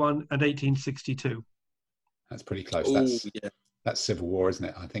 1861 and 1862. That's pretty close. Oh, yeah. That's Civil War, isn't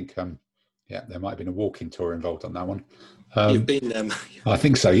it? I think. Yeah, there might have been a walking tour involved on that one. You've been there, mate. I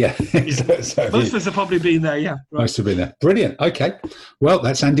think so. Yeah. So Most of us have probably been there. Yeah. Right. Most have been there. Brilliant. Okay. Well,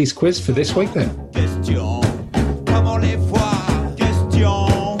 that's Andy's quiz for this week then. Question, comment les voir?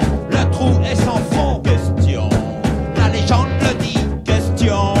 Question, le trou est sans fond. Question, la légende le dit.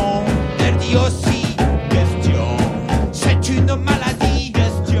 Question, elle dit aussi. Question, c'est une maladie.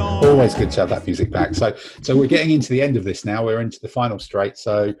 Question. Always good to have that music back. So we're getting into the end of this now. We're into the final straight.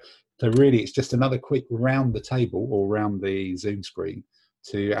 So really, it's just another quick round the table or round the Zoom screen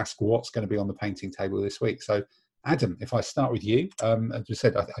to ask what's going to be on the painting table this week. So, Adam, if I start with you, as you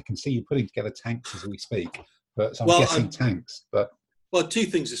said, I can see you putting together tanks as we speak. But so I'm guessing tanks. But well, two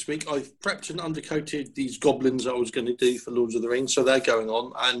things this week. I've prepped and undercoated these goblins that I was going to do for Lords of the Rings, so they're going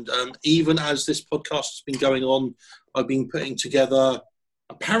on. And even as this podcast has been going on, I've been putting together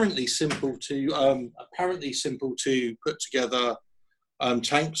apparently simple to put together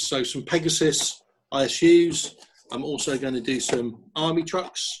tanks. So some Pegasus ISUs. I'm also going to do some army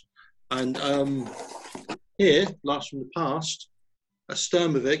trucks. And here, last from the past, a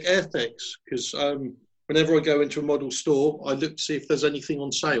Sturmovik Airfix, because whenever I go into a model store, I look to see if there's anything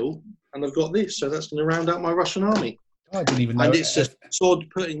on sale, and I've got this, so that's going to round out my Russian army. I didn't even know. And it's just sword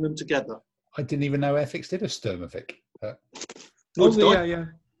putting them together. I didn't even know Airfix did a Sturmovik. Yeah.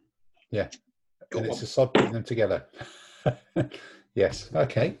 And it's a sod putting them together. Yes.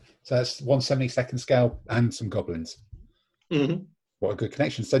 Okay. So that's 1/72 scale and some goblins. Mm-hmm. What a good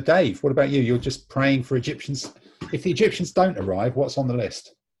connection. So, Dave, what about you? You're just praying for Egyptians. If the Egyptians don't arrive, what's on the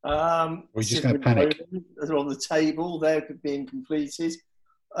list? Or are you just going to panic? They're on the table. They're being completed.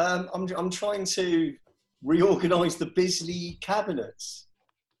 I'm trying to reorganise the Bisley cabinets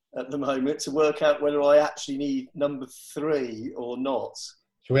at the moment to work out whether I actually need number 3 or not.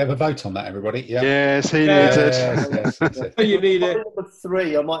 Shall we have a vote on that, everybody? Yeah. Yes, he needs it. Yes. You need it. Number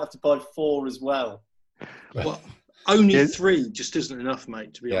 3, I might have to buy 4 as well. Well, only 3 just isn't enough,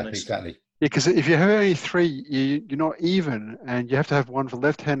 mate, to be honest. Exactly. Yeah, because if you have only 3, you're not even, and you have to have one for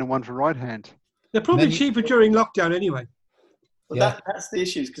left hand and one for right hand. They're probably cheaper during lockdown anyway. Well, that's the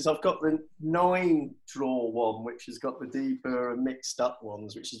issue, because I've got the 9 drawer one, which has got the deeper and mixed up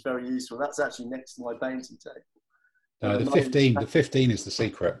ones, which is very useful. That's actually next to my painting table. No, the 15. The 15 is the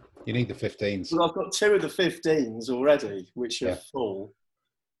secret. You need the 15s. Well, I've got 2 of the 15s already, which are full.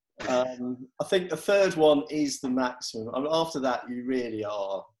 I think the third one is the maximum. I mean, after that, you really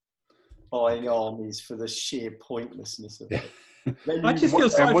are buying armies for the sheer pointlessness of it. I just feel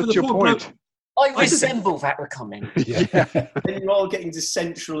sorry for what's the your poor point? bloke. I resemble that comment. Then you are getting to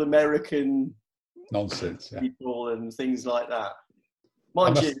Central American Nonsense. people and things like that.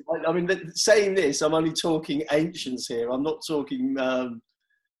 Mind you, I mean, saying this, I'm only talking ancients here. I'm not talking, World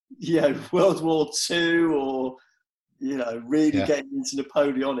War II or, really getting into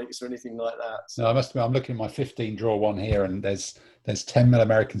Napoleonics or anything like that. So. No, I must admit, I'm looking at my 15 drawer one here, and there's 10 mil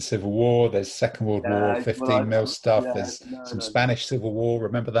American Civil War, there's Second World War, 15 mil stuff, there's some Spanish Civil War,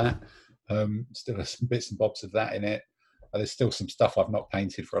 remember that? Still some bits and bobs of that in it. There's still some stuff I've not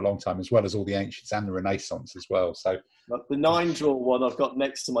painted for a long time, as well as all the ancients and the Renaissance as well. So the 9 drawer one I've got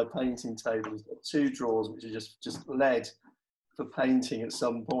next to my painting table has got 2 drawers which are just lead for painting at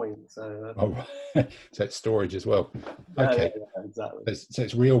some point. So, so it's storage as well. Okay, exactly. So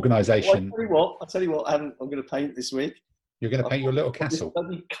it's reorganisation. Well, I'll tell you what. I'm going to paint this week. You're going to paint your little castle.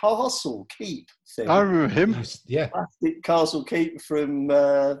 The castle keep thing. I remember him. Yeah. Plastic castle keep from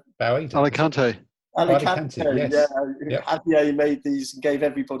Alicante. Alicante. Yes. Javier made these and gave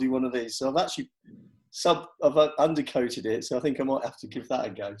everybody one of these. So I've actually I've undercoated it. So I think I might have to give that a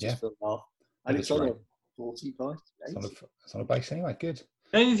go just for a laugh. And it's on a 40 by 8. It's on a base anyway. Good.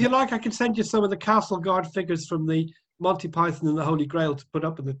 And if you like, I can send you some of the castle guard figures from the Monty Python and the Holy Grail to put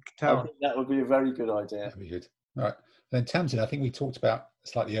up in the tower. I think that would be a very good idea. That'd be good. All right. Then Tamsin, I think we talked about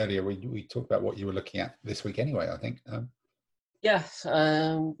slightly earlier. We talked about what you were looking at this week anyway. I think.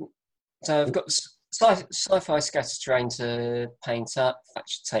 So I've got sci-fi scatter terrain to paint up. That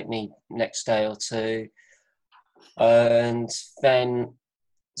should take me next day or 2, and then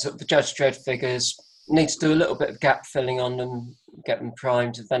sort of the Judge Dredd figures. Need to do a little bit of gap filling on them, get them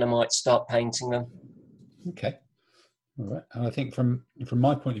primed, and then I might start painting them. Okay. All right. And I think from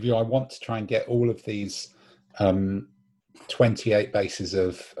my point of view, I want to try and get all of these 28 bases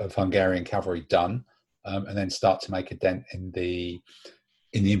of Hungarian cavalry done, and then start to make a dent in the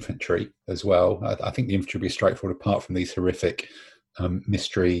infantry as well. I think the infantry will be straightforward, apart from these horrific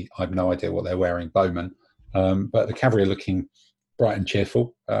mystery, I have no idea what they're wearing, bowmen. But the cavalry are looking bright and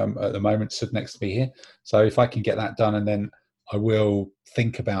cheerful at the moment, stood next to me here. So if I can get that done, and then I will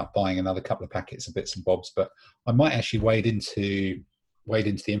think about buying another couple of packets of bits and bobs, but I might actually wade into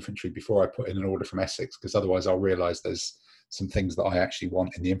the infantry before I put in an order from Essex, because otherwise I'll realise there's some things that I actually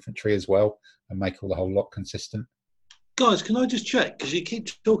want in the infantry as well, and make the whole lot consistent. Guys, can I just check, because you keep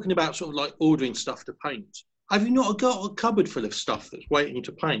talking about sort of like ordering stuff to paint. Have you not got a cupboard full of stuff that's waiting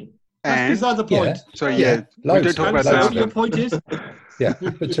to paint? That's beside the point. So we don't talk about So that. your point is, Yeah,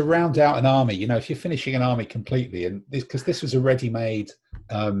 but to round out an army, if you're finishing an army completely, and because this was a ready-made,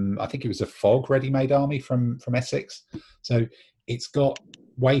 I think it was a fog ready-made army from Essex, so it's got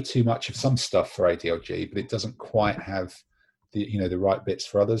way too much of some stuff for ADLG, but it doesn't quite have the right bits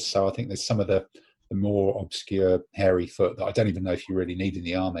for others. So I think there's some of the more obscure hairy foot that I don't even know if you really need in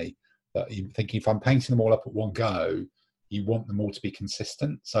the army. But you think if I'm painting them all up at one go, you want them all to be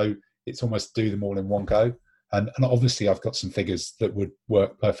consistent. So it's almost do them all in one go. And obviously I've got some figures that would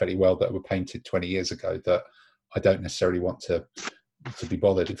work perfectly well that were painted 20 years ago that I don't necessarily want to be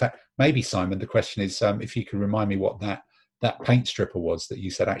bothered. In fact, maybe, Simon, the question is if you could remind me what that paint stripper was that you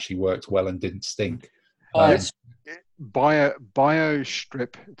said actually worked well and didn't stink. BioStrip,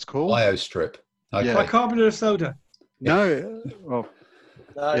 it's called. BioStrip. Okay. bicarbonate of soda. No, well,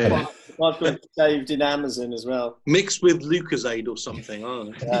 I've got saved in Amazon as well. Mixed with Lucozade or something.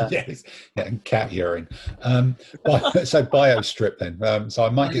 Oh. Yes, and cat urine. So BioStrip then. So I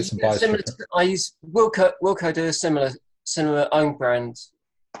might get some BioStrip. I use Wilco do a similar own brand.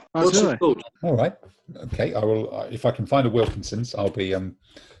 What's it called? All right. Okay. I will. If I can find a Wilkinson's, I'll be.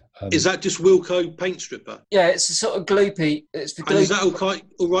 Is that just Wilco paint stripper? Yeah, it's a sort of gloopy. It's for And is that all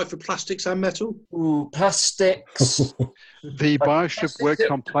right for plastics and metal? Ooh, plastics. the BioStrip works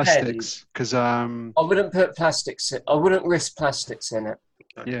on plastics because I wouldn't put plastics in. I wouldn't risk plastics in it.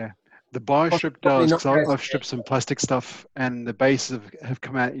 yeah, the BioStrip does. Because I've stripped some plastic stuff, and the bases have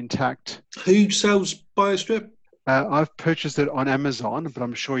come out intact. Who sells BioStrip? I've purchased it on Amazon, but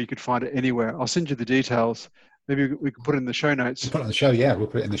I'm sure you could find it anywhere. I'll send you the details. Maybe we can put it in the show notes. Put it on the show, yeah. We'll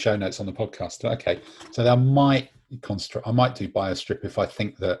put it in the show notes on the podcast. Okay. So I might do BioStrip if I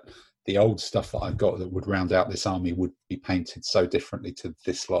think that the old stuff that I've got that would round out this army would be painted so differently to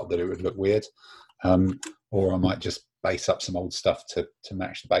this lot that it would look weird. Or I might just base up some old stuff to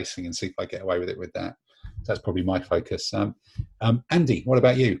match the basing and see if I get away with it with that. So that's probably my focus. Andy, what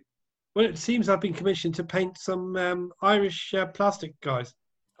about you? Well, it seems I've been commissioned to paint some Irish plastic guys.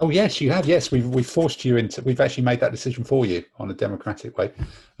 Oh yes, you have. Yes, we've forced you into. We've actually made that decision for you on a democratic way.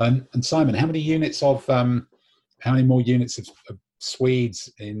 And Simon, how many more units of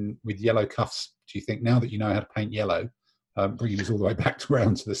Swedes with yellow cuffs do you think, now that you know how to paint yellow, bringing us all the way back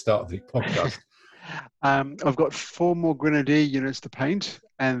around to the start of the podcast? I've got 4 more grenadier units to paint,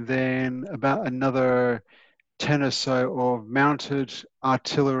 and then about another 10 or so of mounted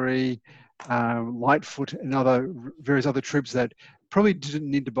artillery, Lightfoot, and various other troops that probably didn't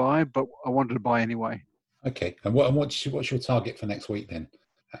need to buy, but I wanted to buy anyway. Okay, and what's your target for next week then?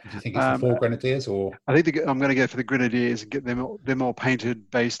 Do you think it's the 4 grenadiers, or? I think I'm going to go for the grenadiers and get them all painted,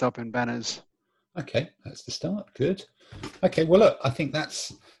 based up in banners. Okay, that's the start. Good. Okay, well look, I think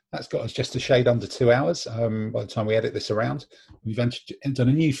that's got us just a shade under 2 hours. By the time we edit this around, we've done a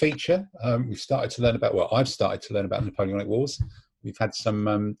new feature. We've started to learn about. Well, I've started to learn about Napoleonic Wars. We've had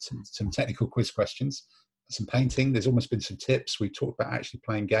some technical quiz questions, some painting. There's almost been some tips. We talked about actually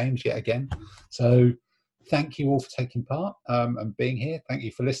playing games yet again. So thank you all for taking part and being here. Thank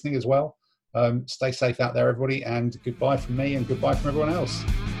you for listening as well. Stay safe out there, everybody, and goodbye from me and goodbye from everyone else.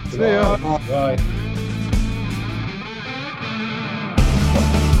 See ya. Bye.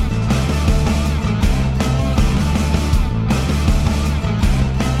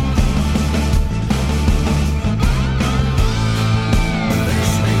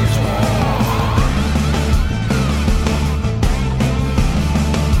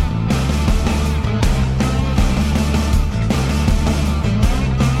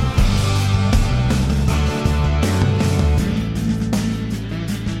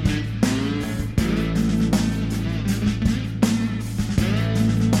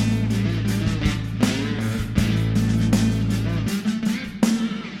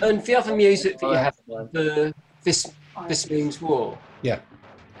 And the other music that you have for this means war. Yeah,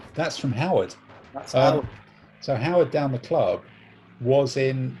 that's from Howard. That's Howard. So Howard down the club was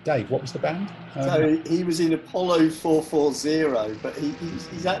in, Dave, what was the band? So he was in Apollo 440, but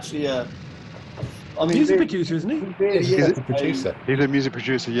he's actually music producer, isn't he? He's a producer. He's a music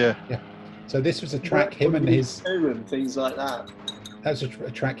producer, yeah. So this was a track him and his and things like that. That was a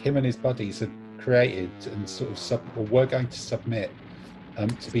track him and his buddies had created and were going to submit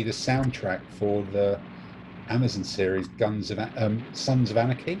to be the soundtrack for the Amazon series, Sons of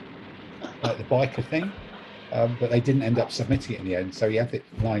Anarchy, like the biker thing. But they didn't end up submitting it in the end, so he had it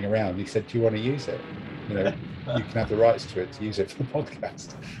lying around. He said, "Do you want to use it? You know, you can have the rights to it to use it for the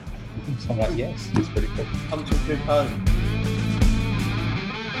podcast." So I'm like, "Yes, it's pretty cool." Come to a good home.